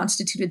life,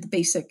 constituted the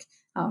basic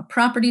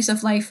properties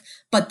of life,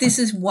 but this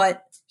is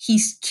what he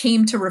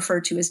came to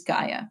refer to as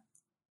Gaia.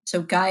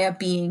 So Gaia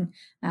being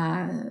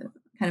kind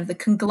of the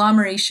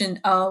conglomeration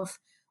of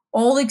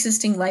all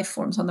existing life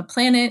forms on the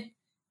planet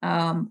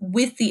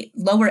with the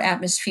lower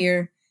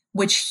atmosphere,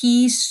 which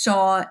he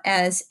saw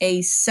as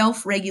a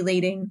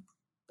self-regulating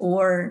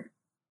or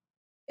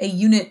a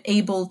unit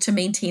able to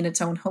maintain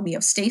its own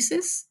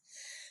homeostasis.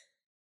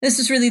 This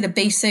is really the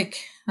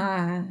basic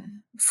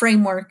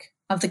framework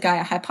of the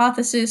Gaia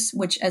hypothesis,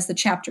 which, as the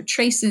chapter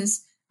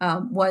traces,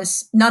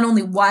 was not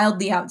only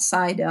wildly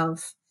outside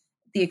of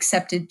the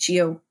accepted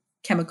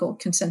geochemical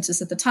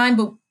consensus at the time,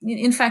 but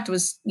in fact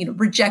was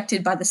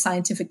rejected by the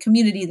scientific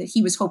community that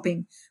he was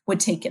hoping would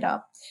take it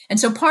up. And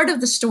so part of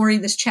the story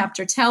this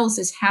chapter tells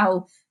is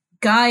how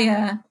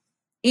Gaia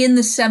in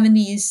the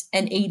 70s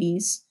and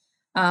 80s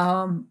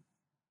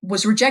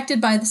was rejected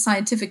by the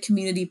scientific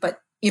community, but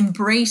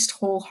embraced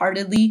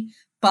wholeheartedly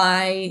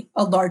by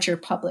a larger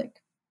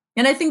public.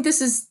 And I think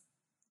this is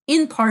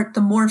in part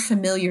the more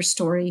familiar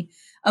story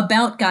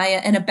about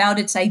Gaia and about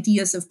its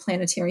ideas of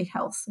planetary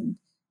health, and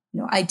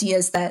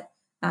ideas that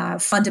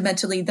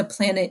fundamentally the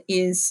planet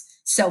is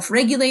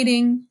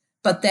self-regulating,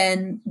 but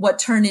then what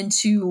turn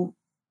into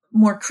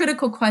more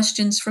critical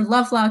questions for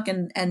Lovelock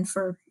and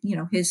for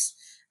his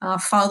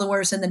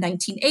followers in the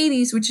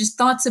 1980s, which is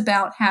thoughts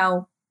about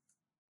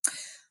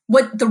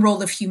what the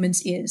role of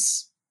humans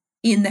is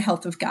in the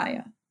health of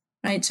Gaia.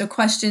 Right. So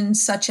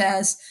questions such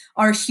as,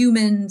 are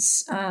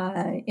humans,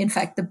 in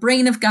fact, the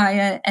brain of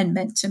Gaia and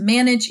meant to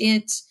manage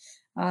it?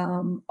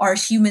 Are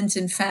humans,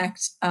 in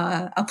fact,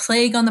 a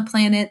plague on the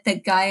planet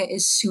that Gaia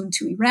is soon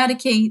to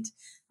eradicate,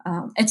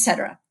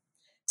 etc.?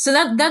 So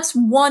that's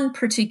one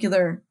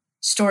particular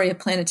story of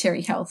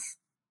planetary health.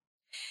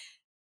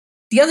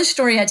 The other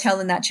story I tell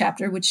in that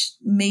chapter, which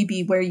may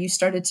be where you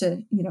started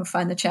to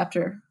find the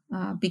chapter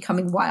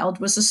becoming wild,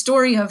 was the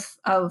story of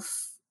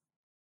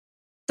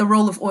the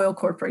role of oil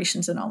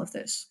corporations in all of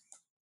this.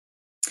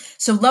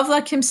 So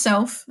Lovelock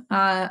himself,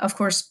 of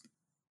course,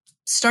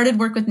 started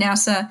work with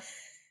NASA.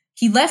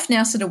 He left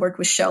NASA to work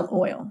with Shell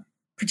Oil,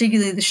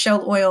 particularly the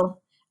Shell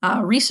Oil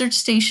research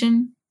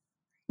station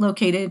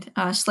located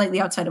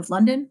slightly outside of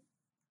London.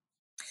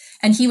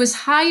 And he was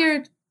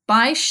hired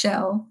by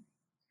Shell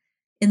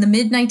in the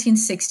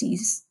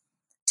mid-1960s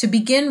to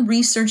begin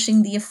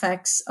researching the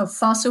effects of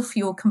fossil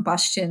fuel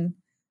combustion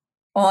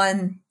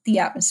on the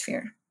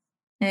atmosphere.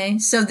 Okay,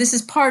 so this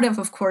is part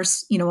of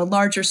course, a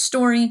larger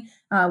story,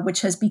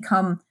 which has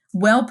become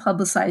well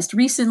publicized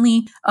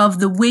recently, of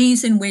the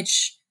ways in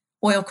which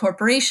oil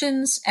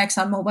corporations,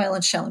 ExxonMobil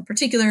and Shell in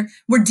particular,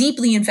 were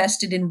deeply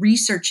invested in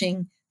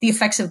researching the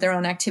effects of their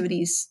own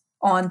activities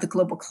on the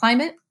global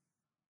climate,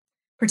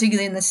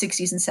 particularly in the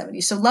 60s and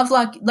 70s. So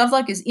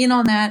Lovelock is in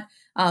on that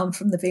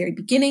from the very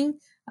beginning.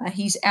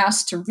 He's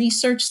asked to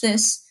research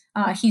this.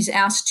 He's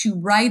asked to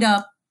write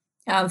up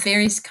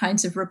various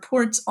kinds of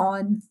reports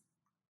on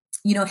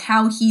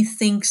how he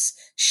thinks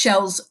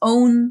Shell's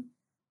own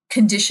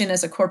condition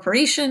as a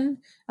corporation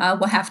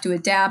will have to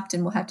adapt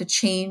and will have to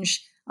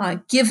change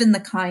given the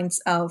kinds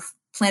of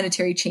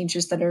planetary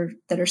changes that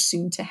are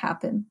soon to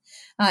happen.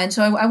 And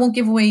so I won't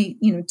give away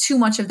too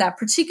much of that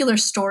particular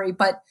story,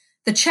 but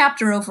the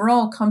chapter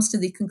overall comes to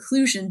the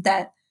conclusion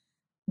that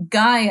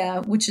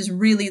Gaia, which is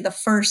really the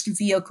first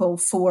vehicle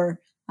for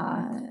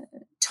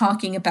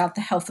talking about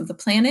the health of the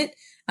planet,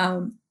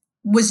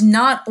 was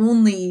not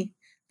only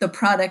the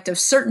product of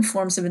certain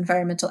forms of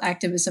environmental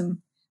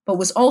activism, but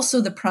was also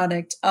the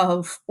product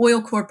of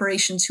oil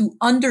corporations who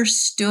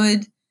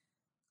understood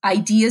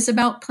ideas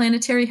about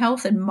planetary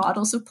health and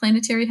models of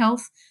planetary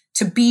health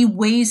to be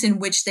ways in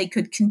which they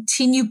could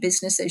continue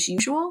business as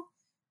usual,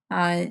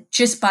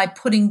 just by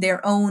putting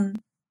their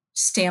own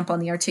stamp on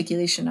the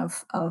articulation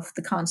of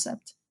the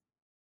concept.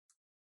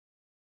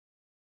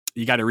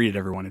 You got to read it,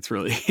 everyone. It's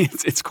really,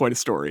 it's quite a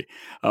story.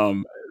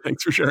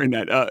 Thanks for sharing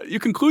that. You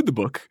conclude the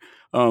book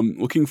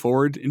looking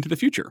forward into the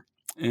future.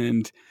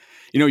 And,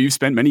 you've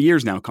spent many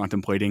years now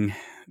contemplating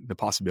the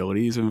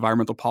possibilities of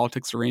environmental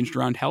politics arranged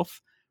around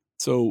health.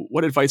 So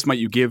what advice might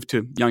you give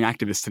to young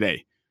activists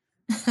today?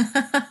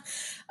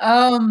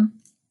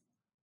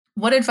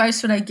 What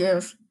advice would I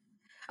give?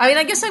 I mean,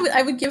 I guess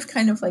I would give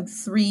kind of like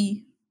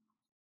three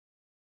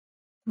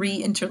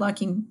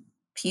interlocking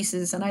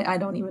pieces, and I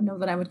don't even know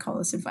that I would call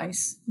this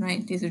advice,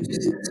 right? These are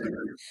just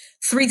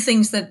three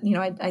things that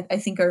I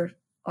think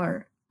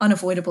are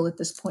unavoidable at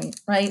this point,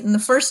 right? And the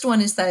first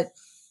one is that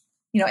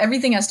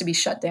everything has to be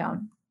shut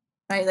down,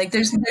 right? Like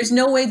there's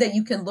no way that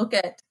you can look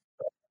at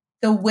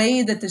the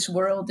way that this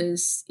world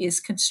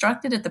is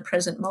constructed at the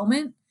present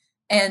moment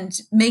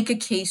and make a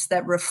case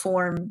that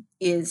reform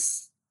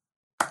is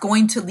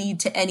going to lead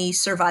to any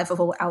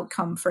survivable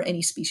outcome for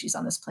any species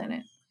on this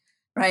planet,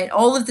 right?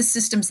 All of the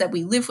systems that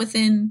we live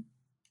within,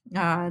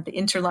 the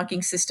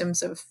interlocking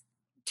systems of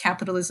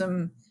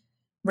capitalism,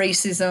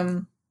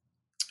 racism,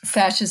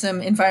 fascism,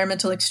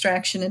 environmental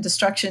extraction and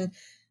destruction,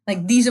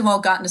 like these have all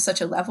gotten to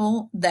such a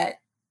level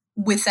that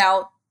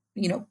without,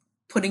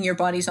 putting your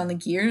bodies on the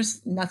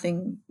gears,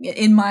 nothing,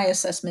 in my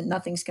assessment,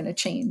 nothing's going to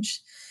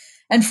change.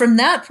 And from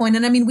that point,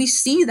 and I mean, we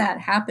see that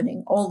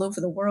happening all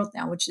over the world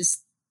now, which is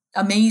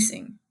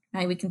amazing.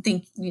 Right? We can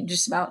think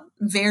just about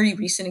very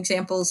recent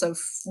examples of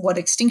what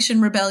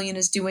Extinction Rebellion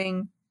is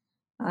doing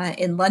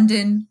in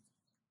London.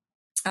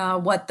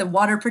 what the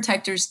water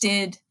protectors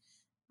did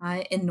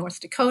in North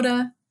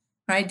Dakota,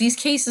 right? These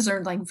cases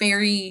are like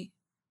very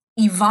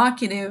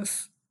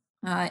evocative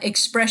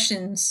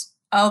expressions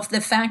of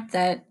the fact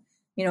that,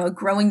 a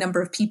growing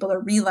number of people are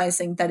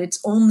realizing that it's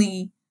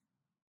only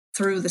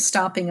through the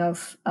stopping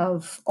of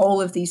all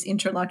of these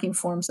interlocking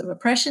forms of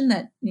oppression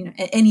that,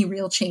 any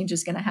real change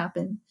is going to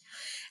happen.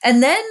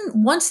 And then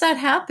once that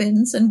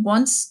happens, and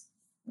once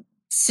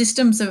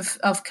systems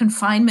of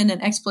confinement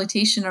and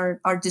exploitation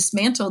are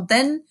dismantled,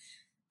 then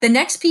the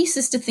next piece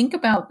is to think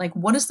about, like,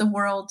 what is the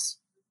world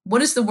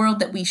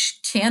that we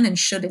can and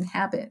should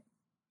inhabit,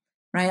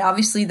 right?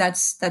 Obviously,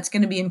 that's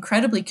going to be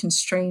incredibly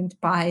constrained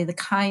by the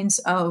kinds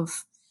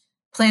of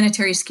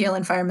planetary scale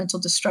environmental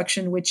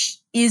destruction, which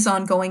is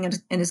ongoing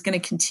and is going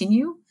to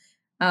continue.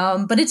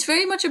 But it's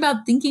very much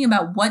about thinking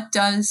about what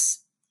does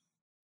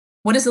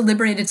a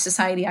liberated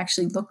society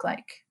actually look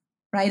like,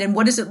 right? And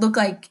what does it look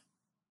like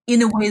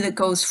in a way that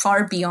goes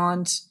far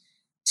beyond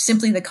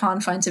simply the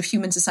confines of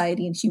human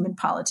society and human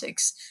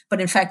politics, but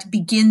in fact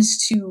begins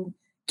to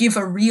give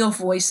a real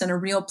voice and a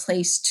real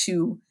place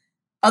to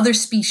other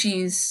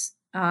species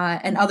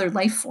and other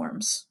life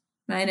forms,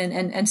 right?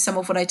 And some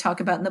of what I talk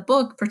about in the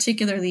book,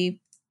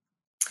 particularly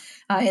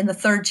in the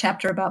third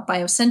chapter about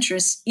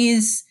biocentrists,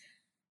 is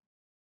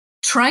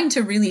trying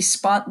to really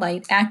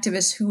spotlight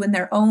activists who in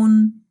their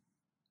own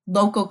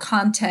local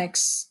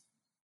contexts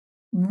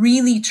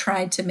really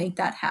tried to make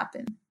that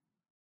happen,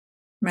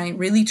 right?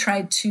 Really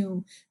tried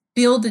to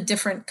build a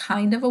different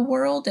kind of a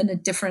world and a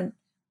different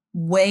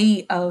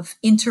way of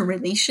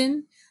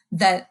interrelation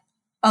that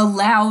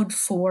allowed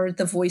for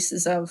the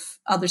voices of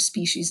other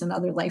species and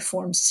other life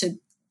forms to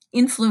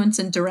influence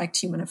and direct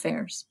human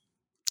affairs.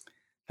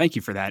 Thank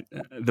you for that.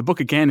 The book,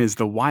 again, is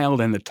The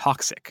Wild and the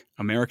Toxic,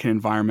 American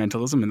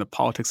Environmentalism and the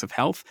Politics of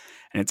Health,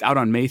 and it's out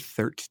on May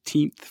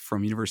 13th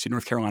from University of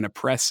North Carolina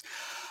Press.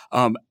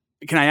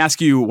 Can I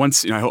ask you,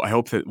 once, I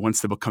hope that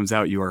once the book comes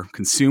out, you are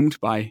consumed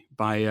by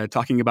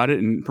talking about it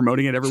and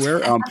promoting it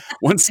everywhere.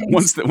 Once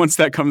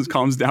that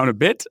calms down a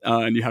bit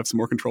and you have some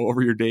more control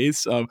over your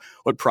days,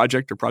 what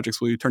project or projects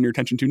will you turn your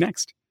attention to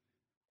next?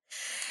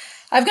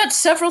 I've got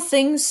several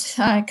things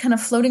kind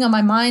of floating on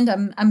my mind.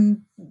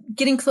 I'm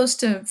getting close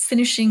to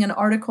finishing an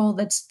article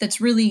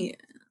that's really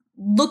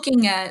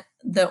looking at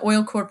the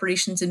oil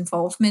corporation's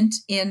involvement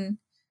in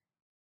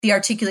the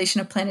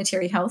articulation of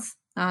planetary health,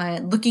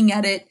 looking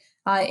at it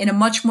in a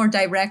much more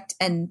direct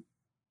and,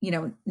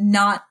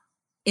 not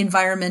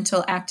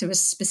environmental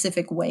activist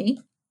specific way.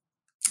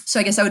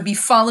 So I guess I would be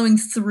following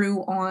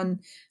through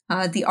on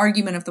the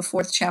argument of the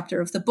fourth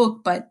chapter of the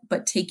book,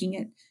 but taking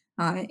it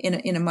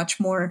in a much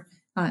more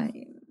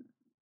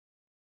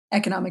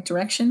economic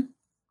direction.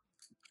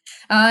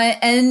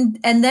 And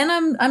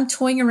then I'm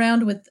toying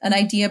around with an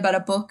idea about a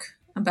book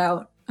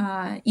about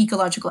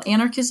ecological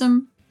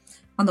anarchism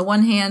on the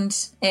one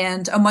hand,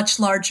 and a much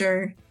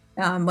larger,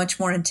 much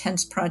more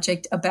intense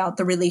project about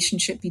the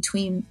relationship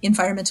between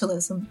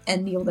environmentalism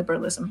and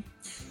neoliberalism.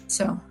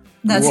 So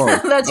that's okay.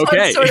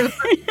 What's sort of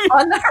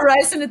on the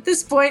horizon at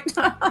this point.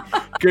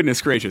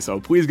 Goodness gracious. Oh,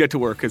 please get to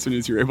work as soon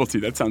as you're able to.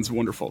 That sounds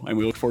wonderful. And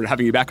we look forward to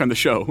having you back on the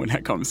show when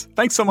that comes.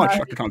 Thanks so much,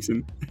 Dr.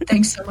 Thomson.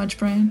 Thanks so much,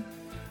 Brian.